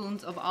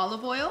 tablespoons of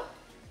olive oil,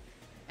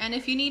 and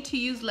if you need to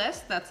use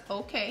less, that's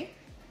okay.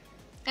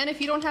 And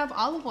if you don't have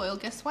olive oil,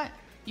 guess what?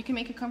 You can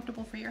make it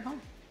comfortable for your home.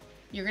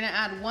 You're gonna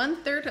add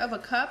 1/3 of a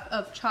cup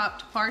of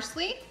chopped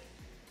parsley,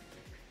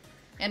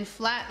 and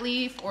flat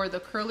leaf or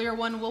the curlier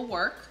one will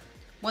work.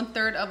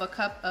 1/3 of a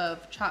cup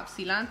of chopped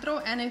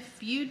cilantro, and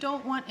if you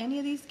don't want any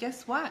of these,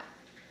 guess what?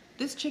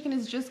 This chicken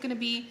is just gonna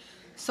be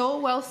so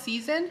well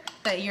seasoned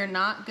that you're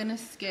not gonna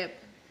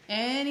skip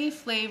any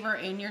flavor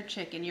in your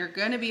chicken. You're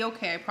gonna be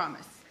okay, I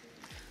promise.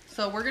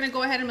 So we're gonna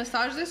go ahead and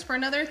massage this for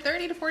another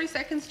 30 to 40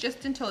 seconds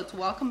just until it's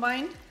well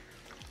combined.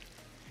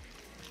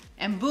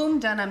 And boom,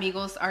 done,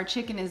 amigos. Our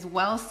chicken is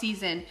well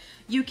seasoned.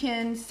 You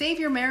can save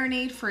your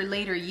marinade for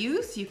later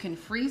use. You can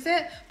freeze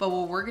it, but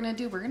what we're gonna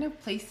do, we're gonna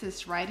place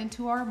this right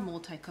into our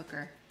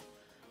multi-cooker.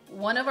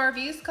 One of our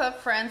Views Club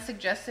friends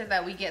suggested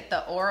that we get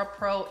the Aura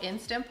Pro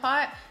Instant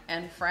Pot,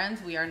 and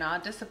friends, we are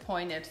not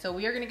disappointed. So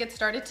we are gonna get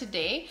started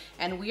today,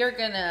 and we are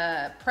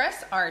gonna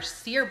press our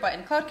sear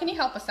button. Claude, can you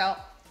help us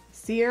out?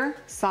 Sear,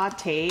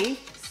 saute,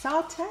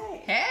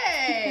 saute.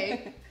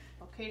 Hey!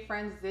 Okay,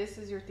 friends, this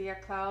is your Tia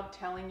Cloud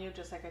telling you,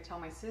 just like I tell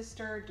my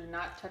sister, do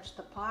not touch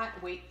the pot.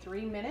 Wait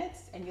 3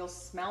 minutes, and you'll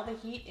smell the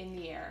heat in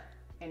the air.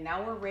 And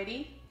now we're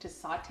ready to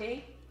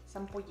saute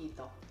some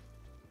pollito.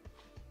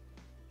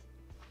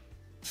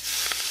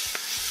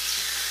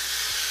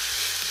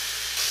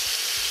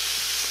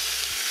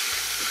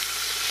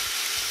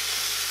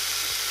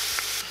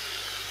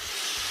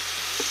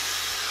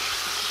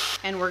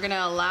 And we're gonna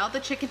allow the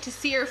chicken to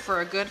sear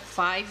for a good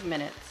 5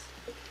 minutes.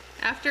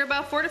 After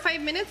about 4 to 5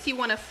 minutes, you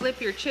wanna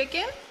flip your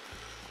chicken.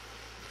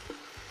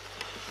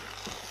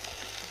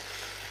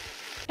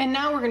 And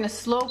now we're gonna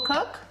slow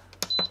cook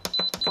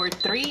for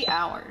 3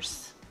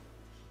 hours.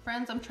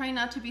 Friends, I'm trying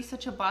not to be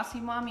such a bossy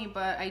mommy,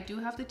 but I do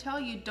have to tell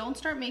you, don't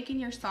start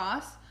making your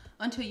sauce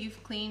until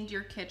you've cleaned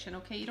your kitchen,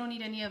 okay? You don't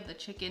need any of the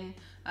chicken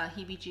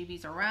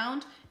heebie-jeebies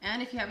around.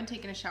 And if you haven't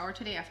taken a shower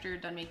today after you're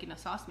done making a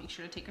sauce, make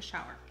sure to take a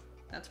shower.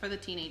 That's for the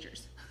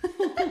teenagers.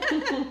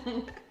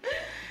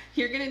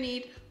 You're gonna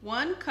need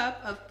 1 cup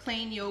of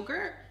plain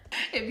yogurt.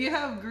 If you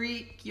have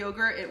Greek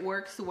yogurt, it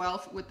works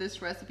well with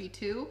this recipe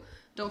too.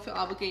 Don't feel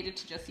obligated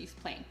to just use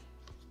plain.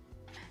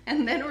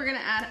 And then we're gonna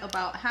add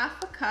about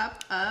 1/2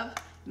 cup of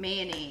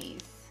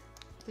mayonnaise.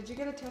 Did you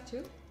get a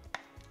tattoo?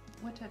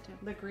 What tattoo?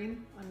 The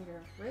green on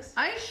your wrist?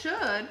 I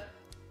should.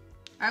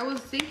 I was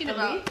thinking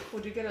about... leaf?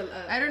 Would you get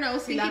a I don't know, I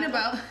was thinking cilantro?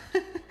 about...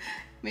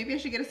 maybe I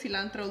should get a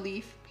cilantro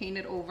leaf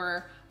painted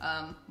over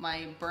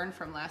my burn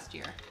from last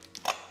year.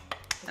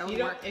 That would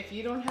work. If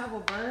you don't have a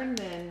burn,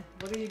 then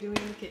what are you doing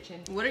in the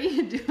kitchen? What are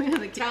you doing in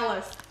the kitchen? Tell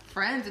us.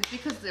 Friends, it's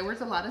because there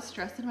was a lot of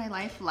stress in my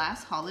life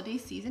last holiday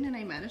season and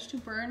I managed to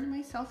burn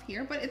myself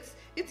here, but it's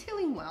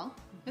healing well.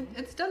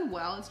 It's done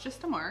well. It's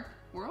just a mark.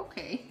 We're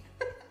okay.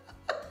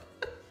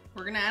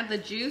 We're gonna add the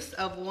juice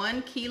of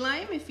 1 key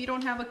lime. If you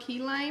don't have a key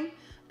lime,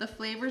 the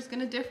flavor is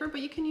gonna differ, but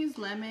you can use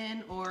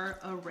lemon or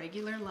a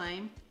regular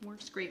lime.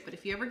 Works great, but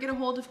if you ever get a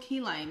hold of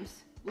key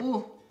limes,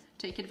 ooh,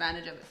 take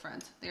advantage of it,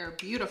 friends. They are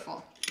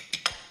beautiful.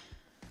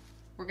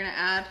 We're gonna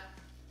add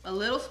a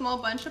little small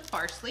bunch of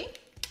parsley.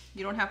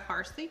 You don't have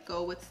parsley,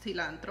 go with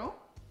cilantro.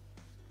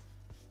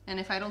 And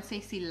if I don't say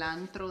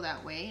cilantro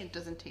that way, it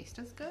doesn't taste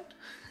as good.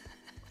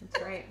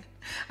 That's right.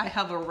 I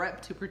have a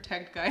rep to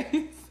protect,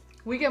 guys.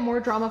 We get more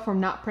drama from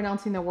not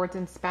pronouncing the words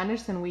in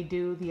Spanish than we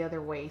do the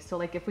other way. So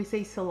like if we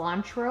say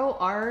cilantro,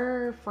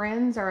 our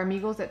friends, our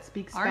amigos that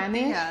speak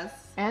Spanish,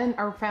 and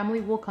our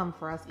family will come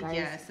for us, guys.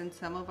 Yes, and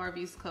some of our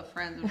Views Club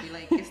friends would be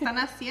like, ¿Qué están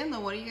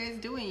haciendo? What are you guys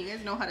doing? You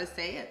guys know how to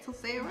say it, so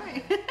say it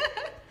right.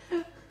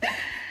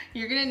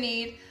 You're gonna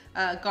need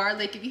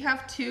garlic. If you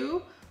have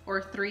 2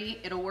 or 3,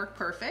 it'll work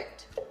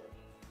perfect.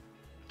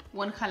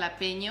 1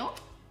 jalapeno.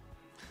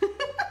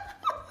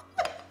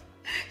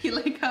 You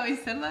like how I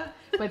said that?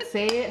 But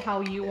say it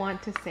how you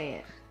want to say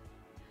it.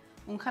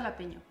 Un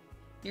jalapeño.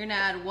 You're gonna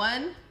add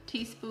 1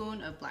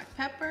 teaspoon of black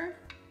pepper,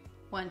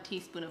 1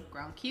 teaspoon of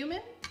ground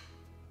cumin.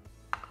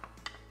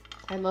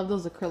 I love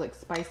those acrylic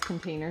spice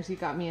containers. You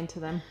got me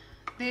into them.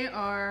 They're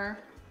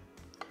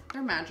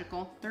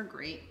magical. They're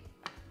great.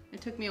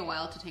 It took me a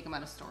while to take them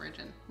out of storage,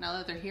 and now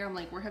that they're here, I'm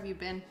like, where have you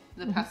been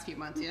the past few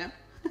months, you know?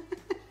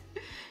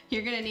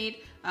 You're gonna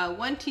need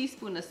 1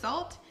 teaspoon of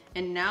salt,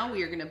 and now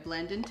we are gonna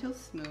blend until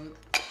smooth.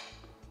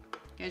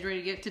 You guys ready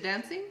to get to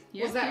dancing?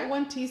 Yeah, was that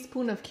 1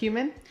 teaspoon of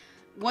cumin?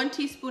 1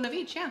 teaspoon of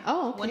each, yeah.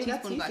 Oh, okay, 1 teaspoon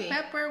that's black easy.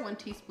 pepper, 1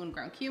 teaspoon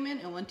ground cumin,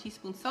 and 1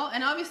 teaspoon salt.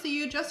 And obviously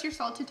you adjust your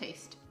salt to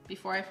taste.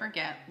 Before I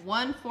forget,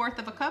 1/4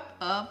 of a cup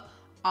of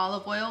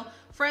olive oil.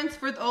 Friends,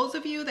 for those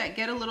of you that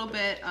get a little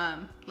bit,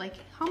 like,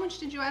 how much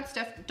did you add,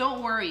 Steph?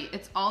 Don't worry,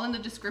 it's all in the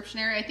description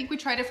area. I think we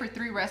tried it for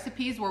 3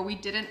 recipes where we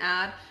didn't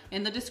add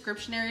in the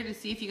description area to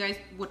see if you guys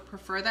would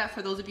prefer that.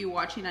 For those of you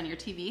watching on your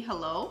TV,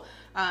 hello.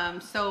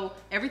 So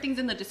everything's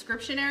in the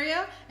description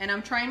area, and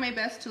I'm trying my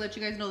best to let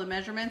you guys know the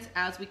measurements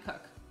as we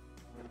cook.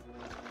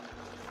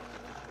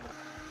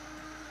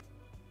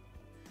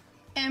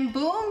 And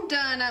boom,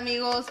 done,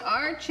 amigos.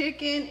 Our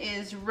chicken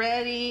is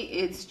ready.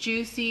 It's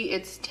juicy,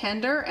 it's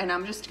tender, and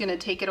I'm just gonna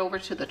take it over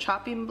to the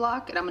chopping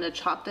block, and I'm gonna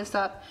chop this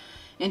up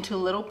into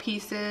little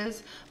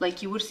pieces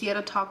like you would see at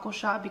a taco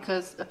shop,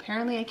 because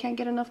apparently I can't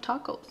get enough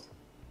tacos.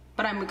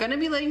 But I'm gonna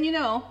be letting you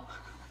know,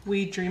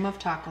 we dream of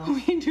tacos.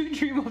 we do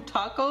dream of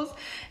tacos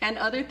and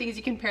other things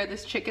you can pair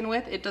this chicken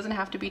with. It doesn't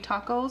have to be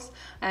tacos,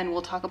 and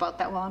we'll talk about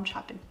that while I'm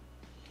chopping.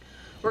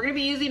 We're gonna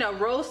be using a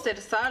roasted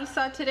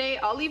salsa today.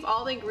 I'll leave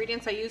all the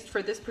ingredients I used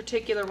for this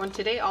particular one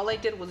today. All I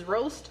did was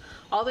roast,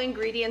 all the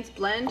ingredients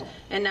blend,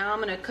 and now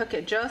I'm gonna cook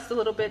it just a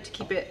little bit to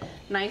keep it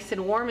nice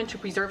and warm and to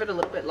preserve it a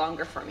little bit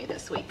longer for me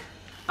this week.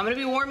 I'm gonna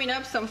be warming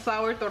up some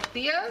flour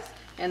tortillas,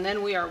 and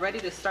then we are ready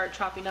to start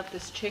chopping up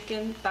this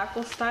chicken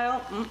taco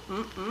style.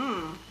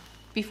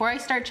 Before I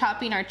start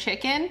chopping our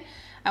chicken,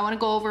 I want to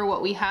go over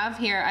what we have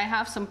here. I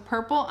have some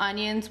purple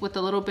onions with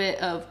a little bit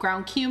of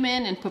ground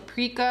cumin and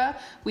paprika.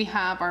 We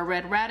have our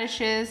red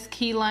radishes,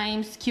 key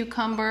limes,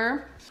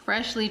 cucumber,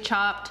 freshly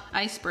chopped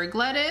iceberg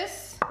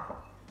lettuce,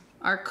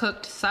 our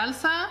cooked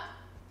salsa.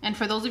 And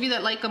for those of you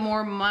that like a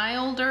more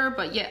milder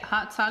but yet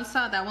hot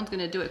salsa, that one's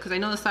gonna do it, because I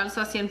know the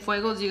salsa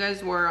cienfuegos, you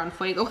guys were on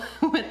fuego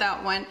with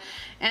that one.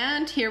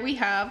 And here we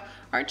have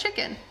our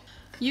chicken.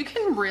 You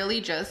can really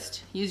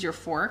just use your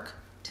fork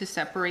to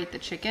separate the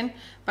chicken,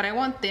 but I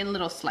want thin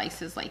little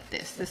slices like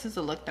this. This is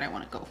the look that I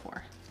want to go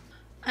for.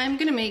 I'm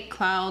gonna make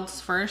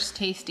Cloud's first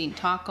tasting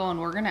taco, and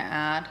we're gonna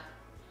add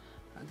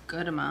a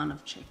good amount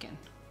of chicken.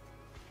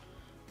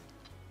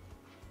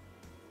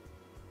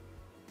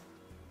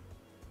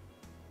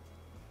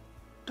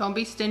 Don't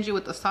be stingy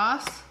with the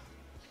sauce.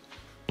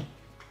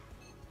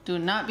 Do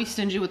not be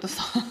stingy with the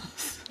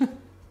sauce.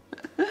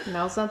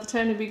 Now's not the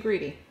time to be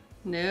greedy.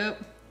 Nope.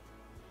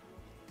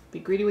 Be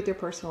greedy with your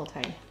personal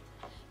time.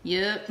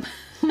 Yep.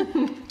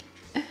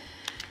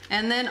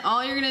 And then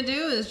all you're gonna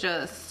do is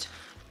just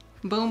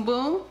boom,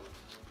 boom.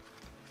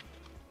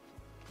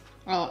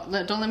 Oh,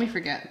 don't let me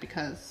forget,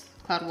 because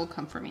Cloud will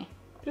come for me.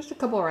 Just a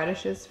couple of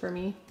radishes for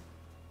me.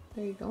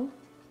 There you go.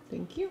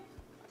 Thank you.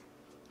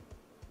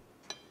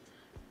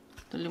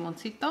 The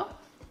limoncito.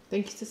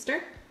 Thank you,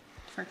 sister.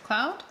 For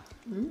Cloud.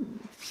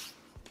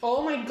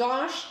 Oh my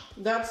gosh,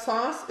 that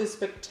sauce is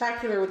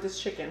spectacular with this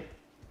chicken.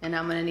 And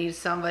I'm gonna need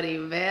somebody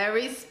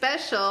very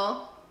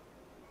special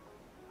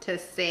to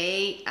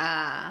say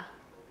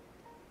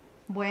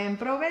Buen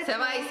provecho. se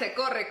va y se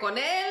corre con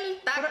el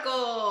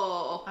taco.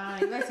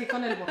 iba a decir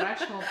con el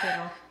borracho,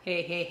 pero...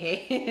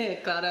 Hey.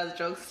 Cloud has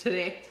jokes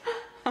today.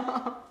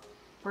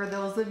 For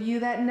those of you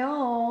that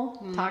know,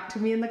 talk to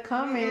me in the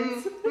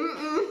comments.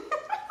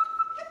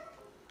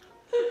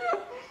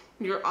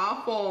 You're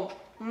awful.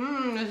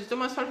 Necesito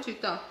más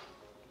salsita.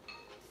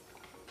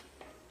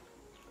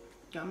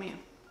 Yummy.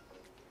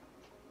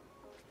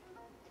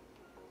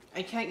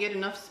 I can't get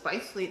enough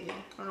spice lately.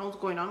 I don't know what's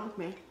going on with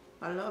me.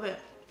 I love it.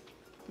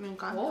 Me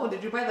encanta. Oh,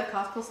 did you buy the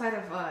Costco side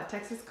of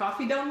Texas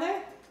coffee down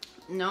there?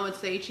 No,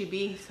 it's the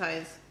HEB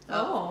size.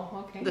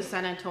 Oh, okay. The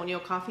San Antonio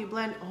coffee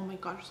blend. Oh my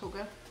gosh, so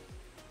good.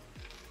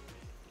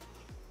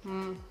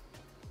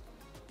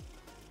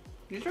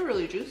 These are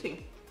really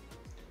juicy.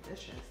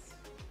 Delicious.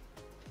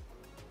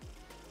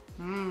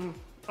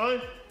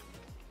 Oh,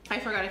 I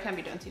forgot I can't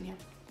be dancing here.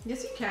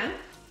 Yes, you can.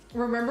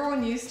 Remember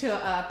when you used to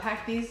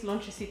pack these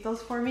lonchecitos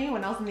for me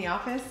when I was in the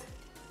office?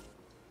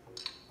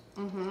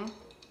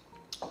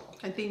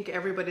 I think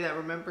everybody that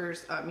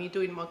remembers me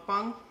doing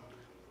mukbang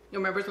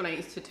remembers when I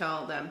used to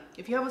tell them,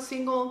 if you have a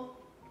single,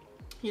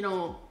 you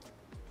know,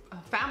 a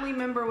family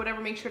member,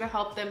 whatever, make sure to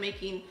help them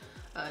making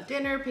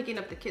dinner, picking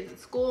up the kids at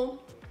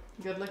school.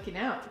 Good looking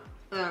out.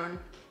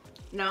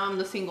 Now I'm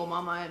the single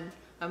mama and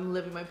I'm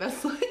living my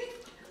best life.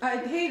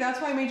 Hey,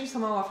 that's why I made you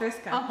some agua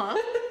fresca.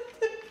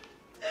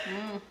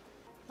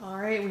 All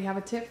right, we have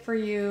a tip for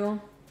you.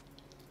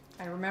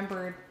 I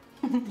remembered.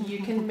 You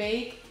can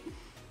make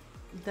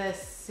the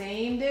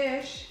same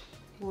dish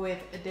with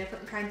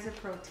different kinds of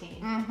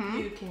protein.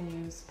 You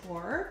can use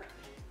pork,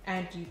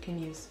 and you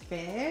can use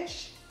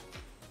fish,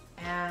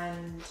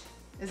 and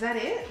is that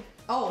it?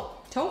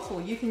 Oh,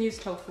 tofu. You can use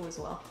tofu as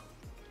well.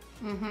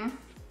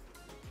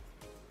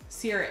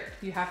 Sear it.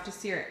 You have to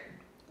sear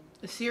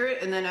it. Sear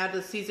it and then add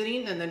the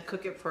seasoning and then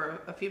cook it for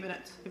a few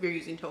minutes if you're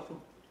using tofu.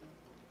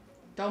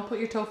 Don't put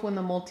your tofu in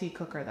the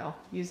multi-cooker though.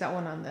 Use that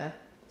one on the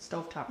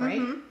stovetop, right?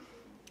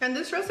 And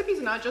this recipe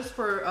is not just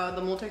for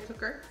the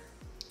multi-cooker.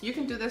 You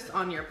can do this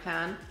on your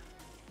pan.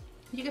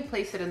 You can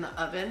place it in the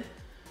oven.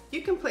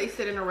 You can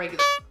place it in a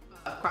regular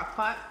crock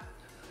pot.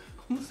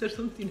 Almost said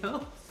something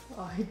else.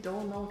 I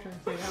don't know what you're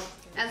saying.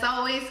 As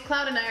always,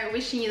 Cloud and I are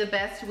wishing you the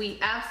best. We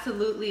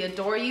absolutely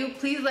adore you.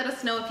 Please let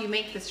us know if you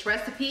make this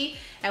recipe.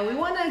 And we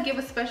want to give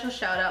a special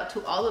shout out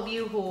to all of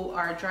you who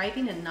are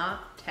driving and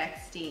not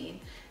texting.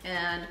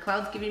 And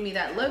Cloud's giving me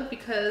that look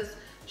because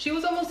she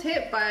was almost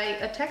hit by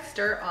a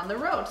texter on the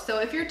road. So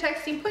if you're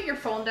texting, put your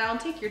phone down,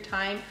 take your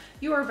time.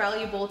 You are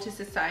valuable to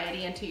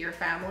society and to your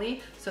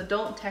family. So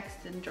don't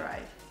text and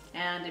drive.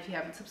 And if you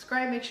haven't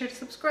subscribed, make sure to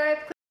subscribe.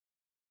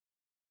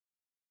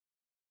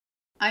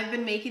 I've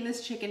been making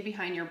this chicken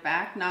behind your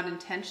back, not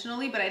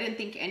intentionally, but I didn't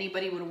think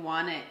anybody would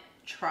want to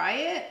try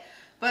it.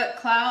 But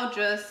Cloud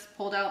just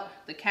pulled out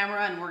the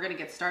camera and we're gonna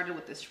get started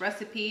with this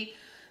recipe.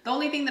 The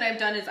only thing that I've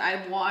done is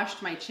I've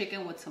washed my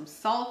chicken with some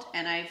salt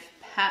and I've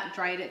pat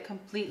dried it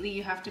completely.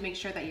 You have to make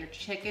sure that your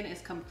chicken is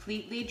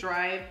completely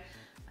dry,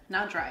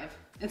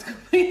 it's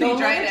completely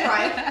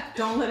dry.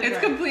 Don't let it dry. It's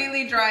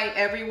completely dry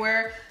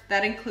everywhere.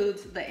 That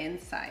includes the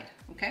inside,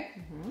 okay?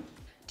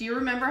 Do you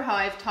remember how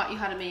I've taught you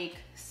how to make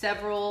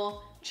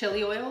several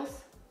chili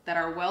oils that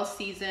are well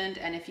seasoned,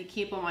 and if you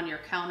keep them on your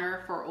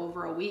counter for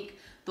over a week,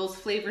 those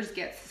flavors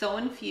get so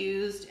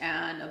infused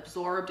and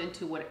absorbed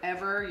into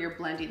whatever you're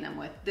blending them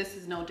with. This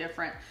is no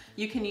different.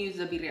 You can use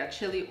the birria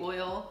chili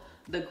oil,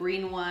 the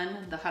green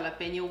one, the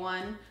jalapeno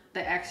one,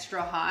 the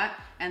extra hot,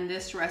 and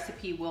this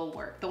recipe will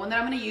work. The one that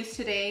I'm gonna use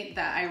today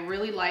that I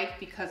really like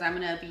because I'm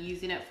gonna be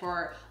using it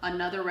for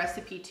another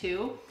recipe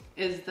too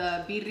is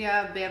the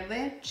birria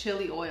verde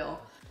chili oil.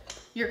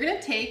 You're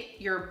gonna take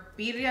your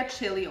birria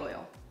chili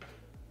oil.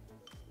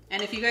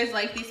 And if you guys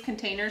like these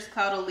containers,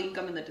 Cloud will link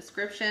them in the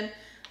description.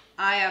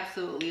 I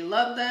absolutely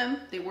love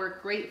them. They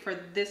work great for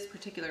this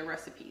particular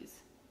recipes.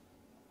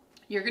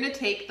 You're gonna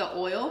take the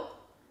oil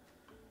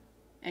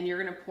and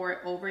you're gonna pour it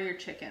over your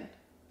chicken.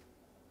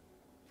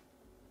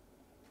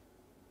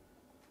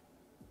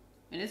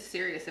 And it's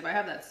serious. If I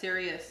have that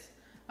serious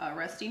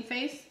resting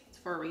face, it's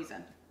for a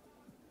reason.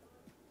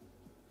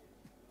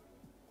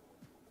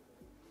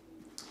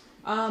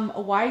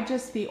 Why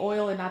just the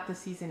oil and not the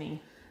seasoning?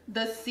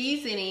 The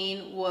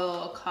seasoning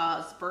will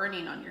cause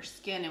burning on your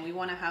skin, and we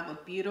want to have a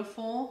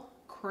beautiful,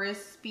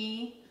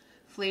 crispy,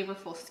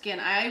 flavorful skin.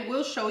 I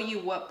will show you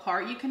what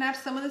part you can add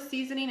some of the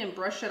seasoning and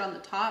brush it on the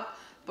top,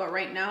 but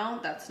right now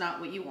that's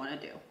not what you want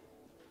to do.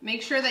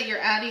 Make sure that you're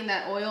adding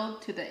that oil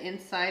to the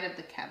inside of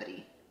the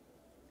cavity.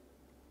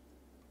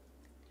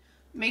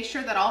 Make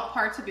sure that all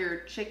parts of your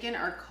chicken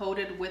are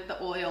coated with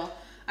the oil.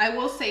 I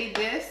will say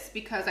this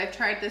because I've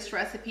tried this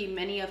recipe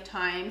many of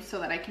times so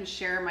that I can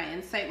share my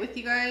insight with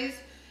you guys.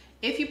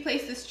 If you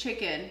place this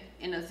chicken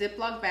in a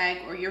Ziploc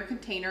bag or your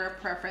container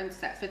of preference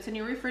that fits in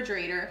your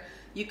refrigerator,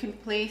 you can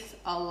place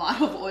a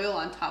lot of oil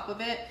on top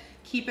of it,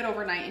 keep it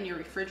overnight in your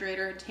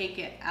refrigerator, take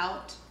it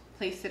out,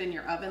 place it in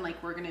your oven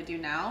like we're gonna do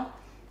now.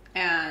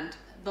 And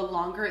the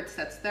longer it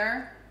sits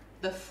there,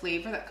 the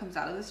flavor that comes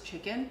out of this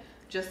chicken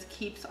just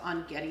keeps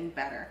on getting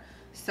better.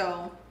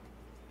 So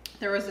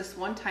there was this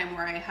one time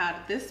where I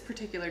had this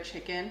particular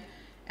chicken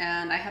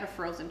and I had a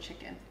frozen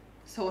chicken.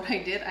 So what I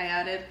did, I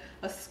added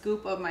a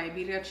scoop of my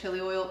birria chili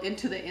oil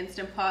into the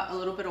Instant Pot, a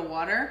little bit of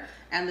water,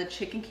 and the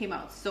chicken came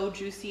out so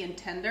juicy and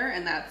tender,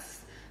 and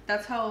that's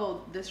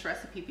how this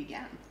recipe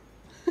began.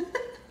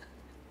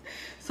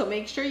 So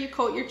make sure you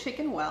coat your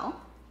chicken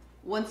well.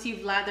 Once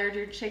you've lathered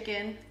your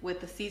chicken with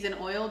the seasoned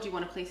oil, you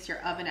want to place your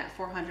oven at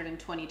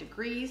 420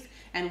 degrees,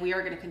 and we are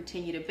going to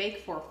continue to bake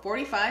for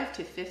 45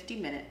 to 50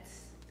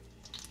 minutes.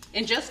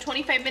 In just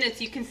 25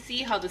 minutes, you can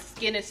see how the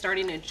skin is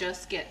starting to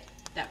just get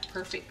that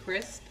perfect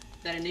crisp,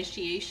 that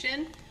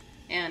initiation,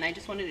 and I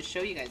just wanted to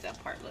show you guys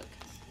that part. Look,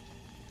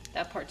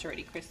 that part's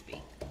already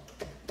crispy.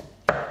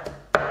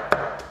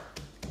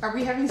 Are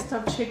we having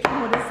stuffed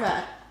chicken? What is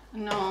that?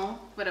 No,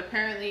 but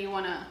apparently you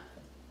want to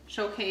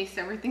showcase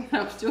everything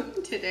that I was doing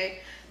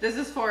today. This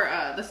is for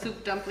the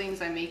soup dumplings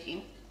I'm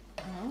making.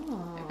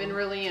 Oh. I've been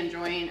really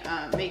enjoying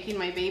making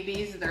my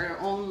babies their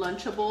own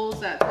Lunchables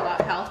that's a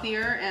lot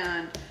healthier,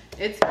 and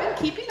it's been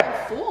keeping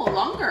them full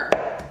longer.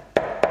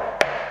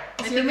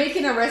 So you're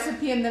making a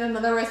recipe and then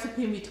another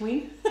recipe in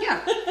between? Yeah.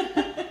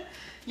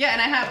 Yeah,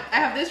 and I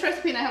have this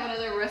recipe and I have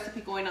another recipe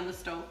going on the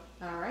stove.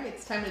 All right,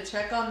 it's time to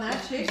check on that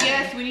chicken.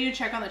 Yes, we need to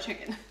check on the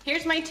chicken.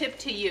 Here's my tip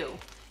to you.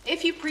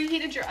 If you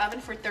preheated your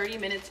oven for 30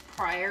 minutes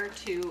prior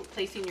to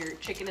placing your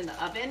chicken in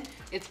the oven,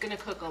 it's gonna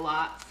cook a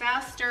lot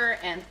faster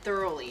and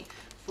thoroughly.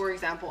 For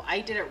example, I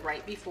did it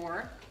right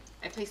before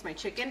I placed my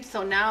chicken,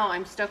 so now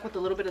I'm stuck with a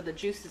little bit of the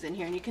juices in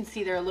here, and you can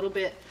see they're a little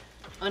bit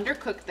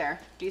undercooked there.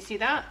 Do you see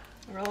that?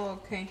 Oh,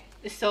 okay.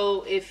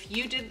 So if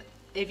you did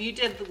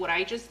what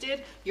I just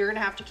did, you're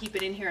gonna have to keep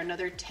it in here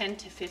another 10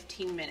 to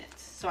 15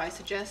 minutes. So I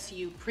suggest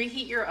you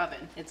preheat your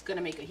oven. It's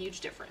gonna make a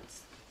huge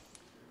difference.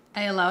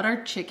 I allowed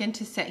our chicken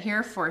to sit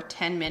here for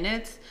 10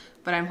 minutes,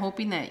 but I'm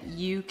hoping that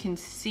you can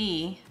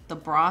see the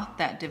broth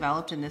that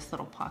developed in this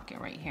little pocket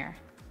right here.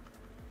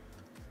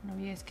 I don't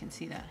know if you guys can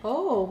see that.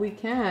 Oh, we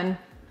can.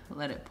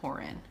 Let it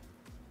pour in.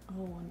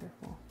 Oh,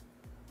 wonderful.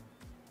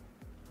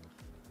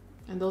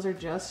 And those are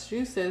just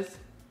juices.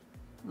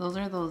 Those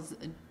are those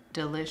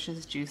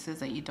delicious juices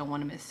that you don't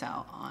want to miss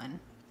out on.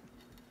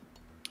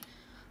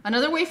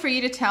 Another way for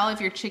you to tell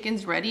if your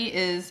chicken's ready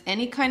is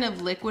any kind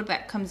of liquid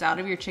that comes out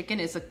of your chicken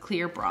is a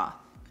clear broth.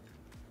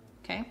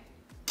 Okay?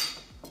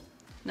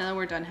 Now that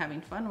we're done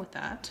having fun with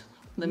that,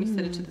 let me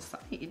set it to the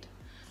side.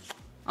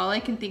 All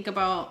I can think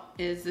about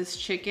is this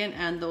chicken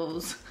and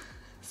those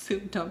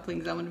soup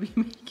dumplings I'm going to be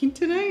making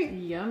tonight.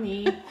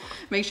 Yummy.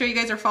 Make sure you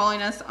guys are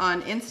following us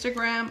on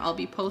Instagram. I'll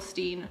be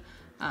posting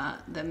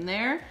them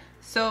there.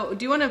 So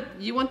do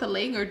you want the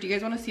leg, or do you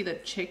guys want to see the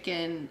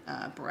chicken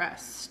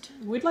breast?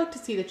 We'd like to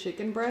see the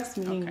chicken breast,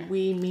 meaning Okay.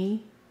 we,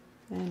 me,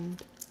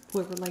 and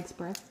whoever likes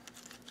breast.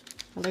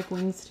 I like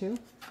wings too.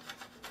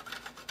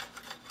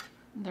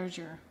 There's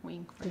your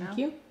wing for now. Thank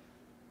you.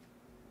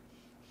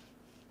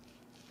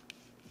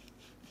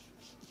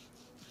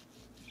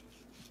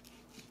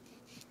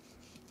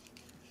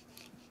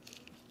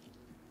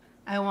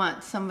 I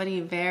want somebody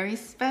very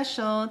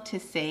special to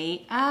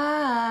say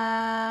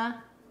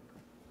ah.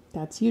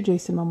 That's you,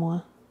 Jason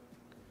Momoa.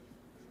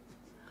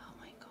 Oh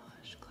my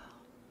gosh, Cloud.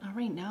 Not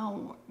right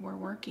now, we're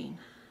working.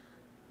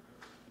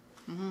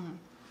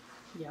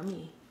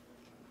 Yummy.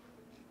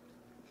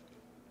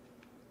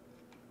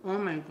 Oh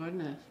my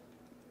goodness.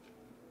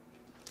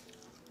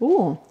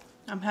 Ooh.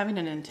 I'm having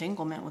an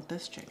entanglement with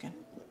this chicken.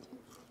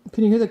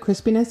 Can you hear the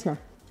crispiness here?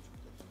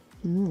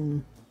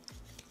 Mmm.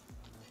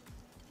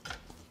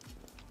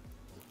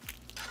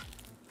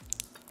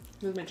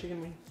 Here's my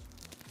chicken wing.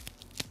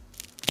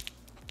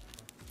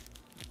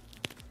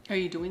 Are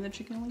you doing the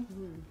chicken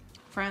wing?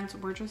 Friends,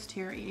 we're just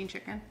here eating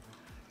chicken.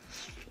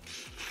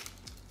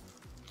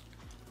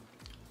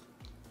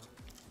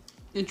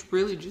 It's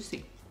really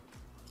juicy.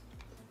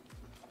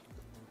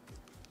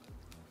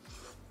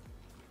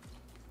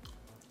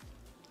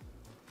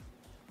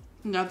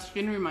 That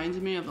skin reminds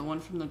me of the one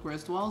from the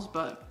Griswolds,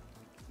 but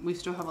we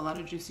still have a lot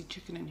of juicy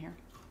chicken in here.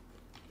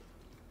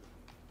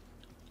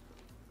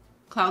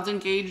 Cloud's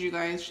engaged, you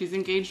guys. She's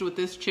engaged with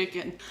this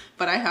chicken.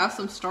 But I have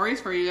some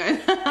stories for you guys.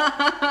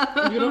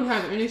 You don't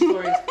have any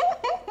stories.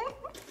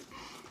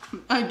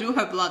 I do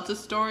have lots of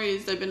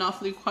stories. I've been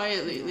awfully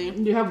quiet lately.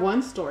 You have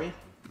one story.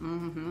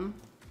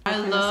 I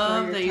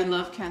love that you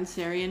love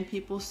Cancerian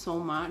people so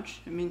much.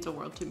 It means the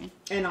world to me.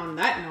 And on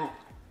that note,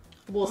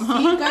 we'll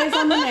see you guys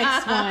on the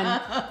next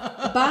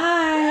one.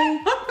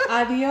 Bye.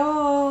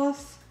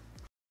 Adios.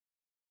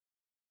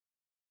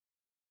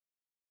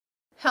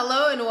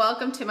 Hello and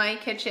welcome to my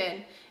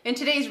kitchen. In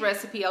today's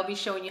recipe, I'll be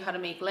showing you how to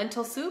make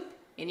lentil soup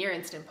in your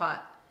Instant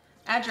Pot.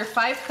 Add your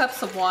 5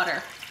 cups of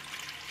water.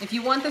 If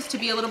you want this to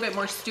be a little bit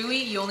more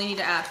stewy, you only need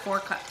to add 4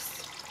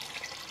 cups.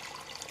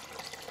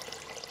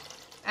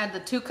 Add the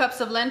 2 cups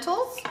of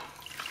lentils.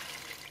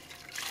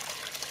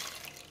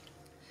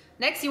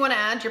 Next, you want to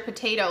add your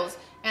potatoes,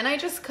 and I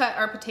just cut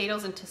our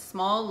potatoes into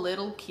small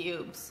little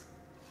cubes.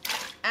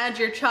 Add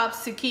your chopped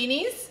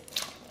zucchinis,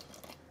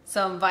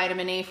 some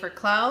vitamin A for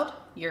Cloud,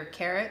 your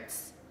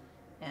carrots,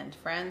 and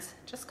friends,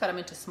 just cut them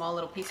into small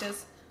little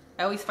pieces.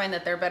 I always find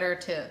that they're better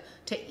to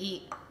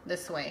eat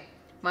this way.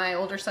 My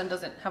older son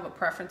doesn't have a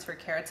preference for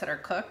carrots that are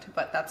cooked,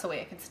 but that's the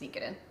way I can sneak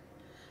it in.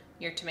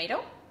 Your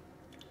tomato.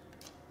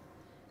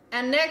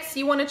 And next,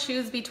 you want to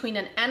choose between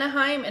an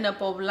Anaheim and a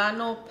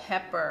Poblano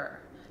pepper.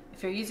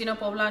 If you're using a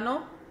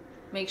Poblano,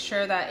 make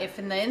sure that if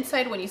in the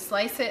inside, when you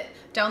slice it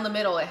down the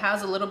middle, it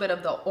has a little bit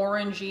of the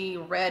orangey,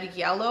 red,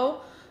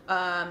 yellow,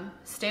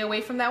 stay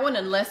away from that one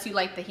unless you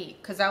like the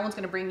heat, because that one's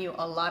going to bring you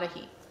a lot of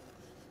heat.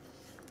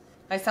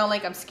 I sound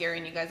like I'm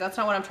scaring you guys. That's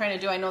not what I'm trying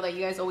to do. I know that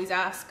you guys always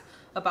ask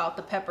about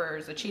the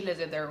peppers, the chiles,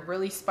 if they're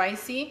really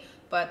spicy,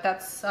 but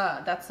that's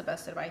the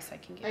best advice I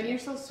can give you. And you're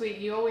so sweet.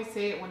 You always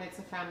say it when it's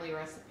a family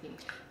recipe.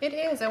 It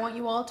is. I want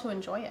you all to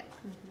enjoy it.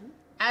 Mm-hmm.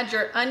 Add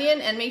your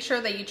onion and make sure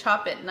that you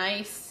chop it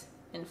nice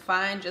and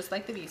fine, just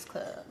like the Beast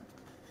Club.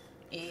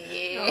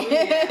 Yeah. Oh,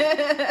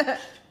 yeah.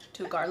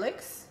 2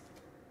 garlics,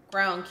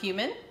 ground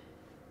cumin,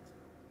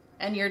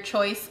 and your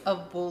choice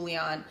of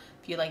bouillon.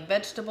 If you like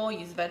vegetable,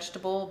 use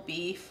vegetable,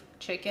 beef,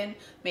 chicken.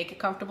 Make it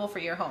comfortable for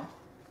your home.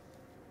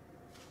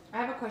 I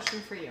have a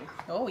question for you.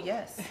 Oh,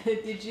 yes.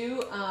 Did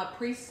you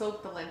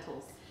pre-soak the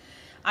lentils?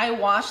 I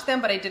washed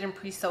them, but I didn't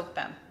pre-soak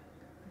them.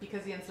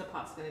 Because the Instant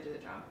Pot's going to do the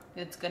job.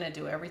 It's going to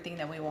do everything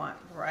that we want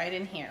right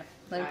in here.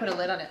 Let me put a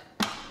lid on it.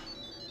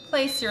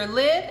 Place your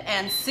lid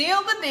and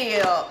seal the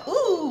deal.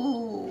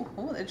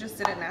 Ooh, it just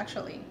did it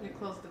naturally. You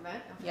close the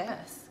vent? Okay.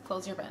 Yes,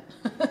 close your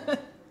vent.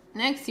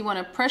 Next, you want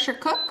to pressure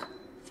cook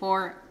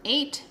for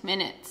 8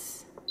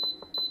 minutes.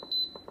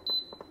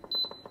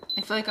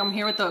 I feel like I'm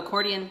here with the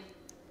accordion.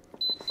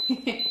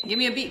 Give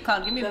me a beat,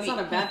 Cloud. Give me a beat. That's not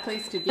a bad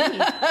place to be.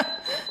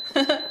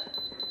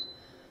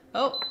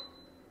 Oh.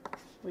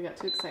 We got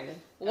too excited.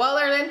 While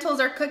our lentils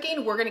are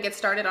cooking, we're going to get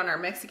started on our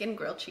Mexican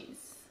grilled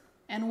cheese.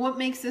 And what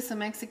makes this a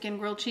Mexican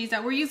grilled cheese?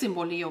 That we're using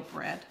bolillo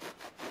bread.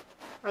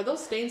 Are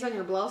those stains on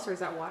your blouse or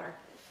is that water?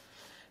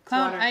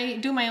 Cloud, I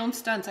do my own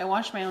stunts. I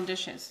wash my own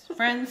dishes.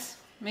 Friends,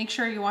 make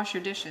sure you wash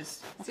your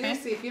dishes. Okay?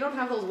 Seriously, if you don't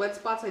have those wet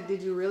spots,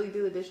 did you really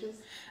do the dishes?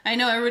 I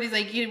know, everybody's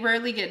like, you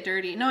rarely get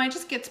dirty. No, I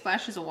just get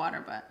splashes of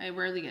water, but I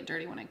rarely get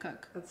dirty when I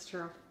cook. That's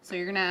true. So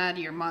you're going to add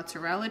your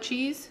mozzarella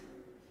cheese.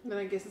 Then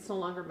I guess it's no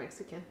longer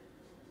Mexican.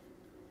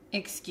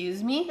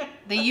 Excuse me?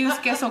 They use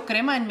queso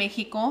crema in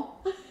Mexico.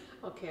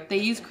 Okay. They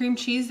use cream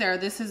cheese there.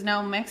 This is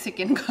now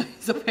Mexican,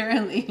 guys,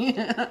 apparently.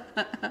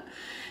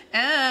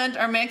 And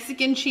our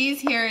Mexican cheese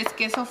here is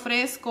queso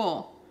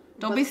fresco.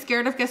 Don't be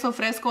scared of queso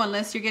fresco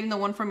unless you're getting the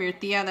one from your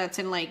tia that's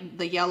in like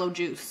the yellow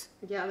juice.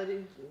 Yeah,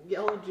 the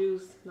yellow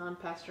juice,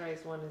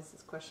 non-pasteurized one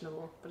is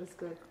questionable, but it's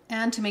good.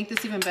 And to make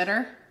this even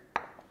better,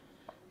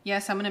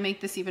 yes, I'm going to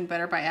make this even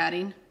better by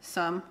adding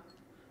some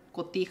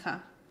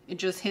cotija. It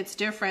just hits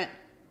different.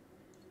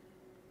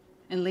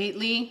 And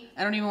lately,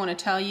 I don't even want to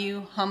tell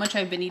you how much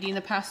I've been eating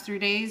the past 3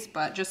 days,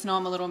 but just know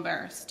I'm a little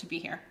embarrassed to be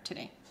here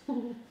today.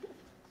 All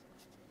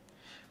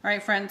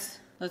right, friends,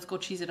 let's go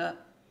cheese it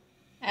up.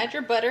 Add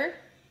your butter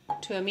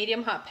to a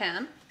medium hot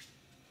pan.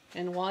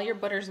 And while your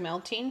butter's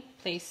melting,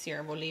 place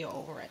your bolillo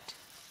over it.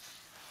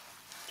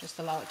 Just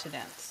allow it to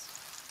dance.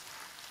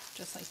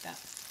 Just like that.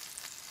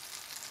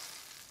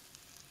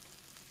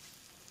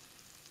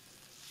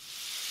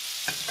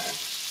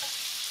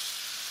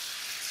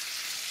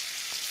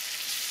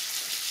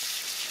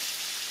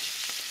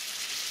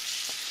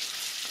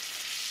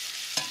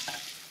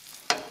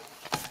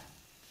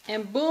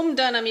 And boom,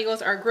 done,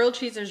 amigos. Our grilled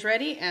cheese is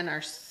ready and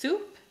our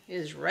soup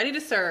is ready to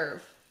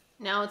serve.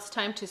 Now it's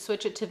time to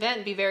switch it to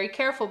vent. Be very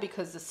careful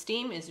because the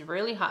steam is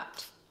really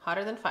hot.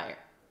 Hotter than fire.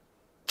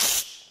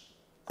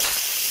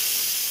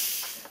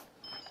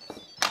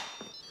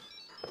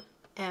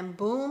 And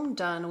boom,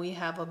 done. We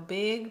have a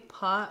big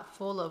pot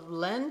full of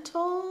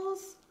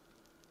lentils.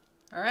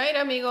 All right,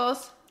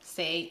 amigos.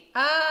 Say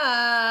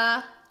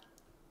ah.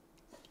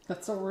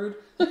 That's so rude.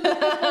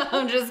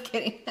 I'm just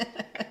kidding.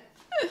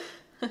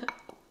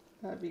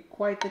 That'd be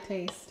quite the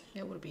taste.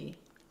 It would be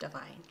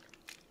divine.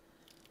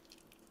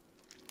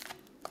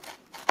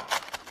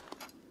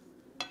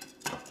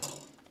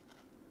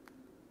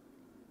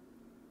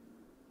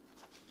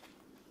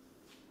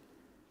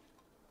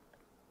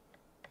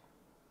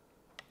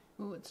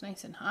 Ooh, it's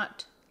nice and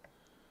hot.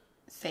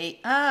 Say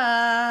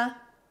ah.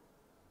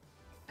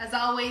 As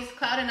always,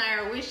 Cloud and I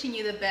are wishing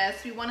you the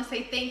best. We want to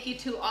say thank you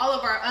to all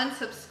of our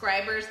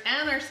unsubscribers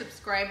and our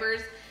subscribers.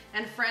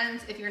 And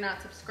friends, if you're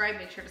not subscribed,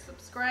 make sure to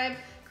subscribe.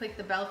 Click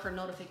the bell for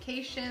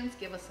notifications.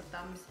 Give us a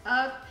thumbs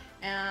up.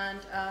 And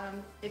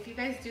if you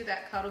guys do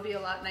that, Cloud will be a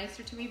lot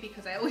nicer to me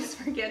because I always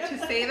forget to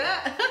say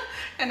that.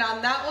 And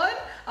on that one,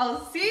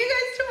 I'll see you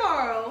guys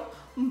tomorrow.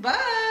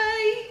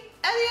 Bye.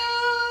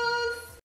 Adios.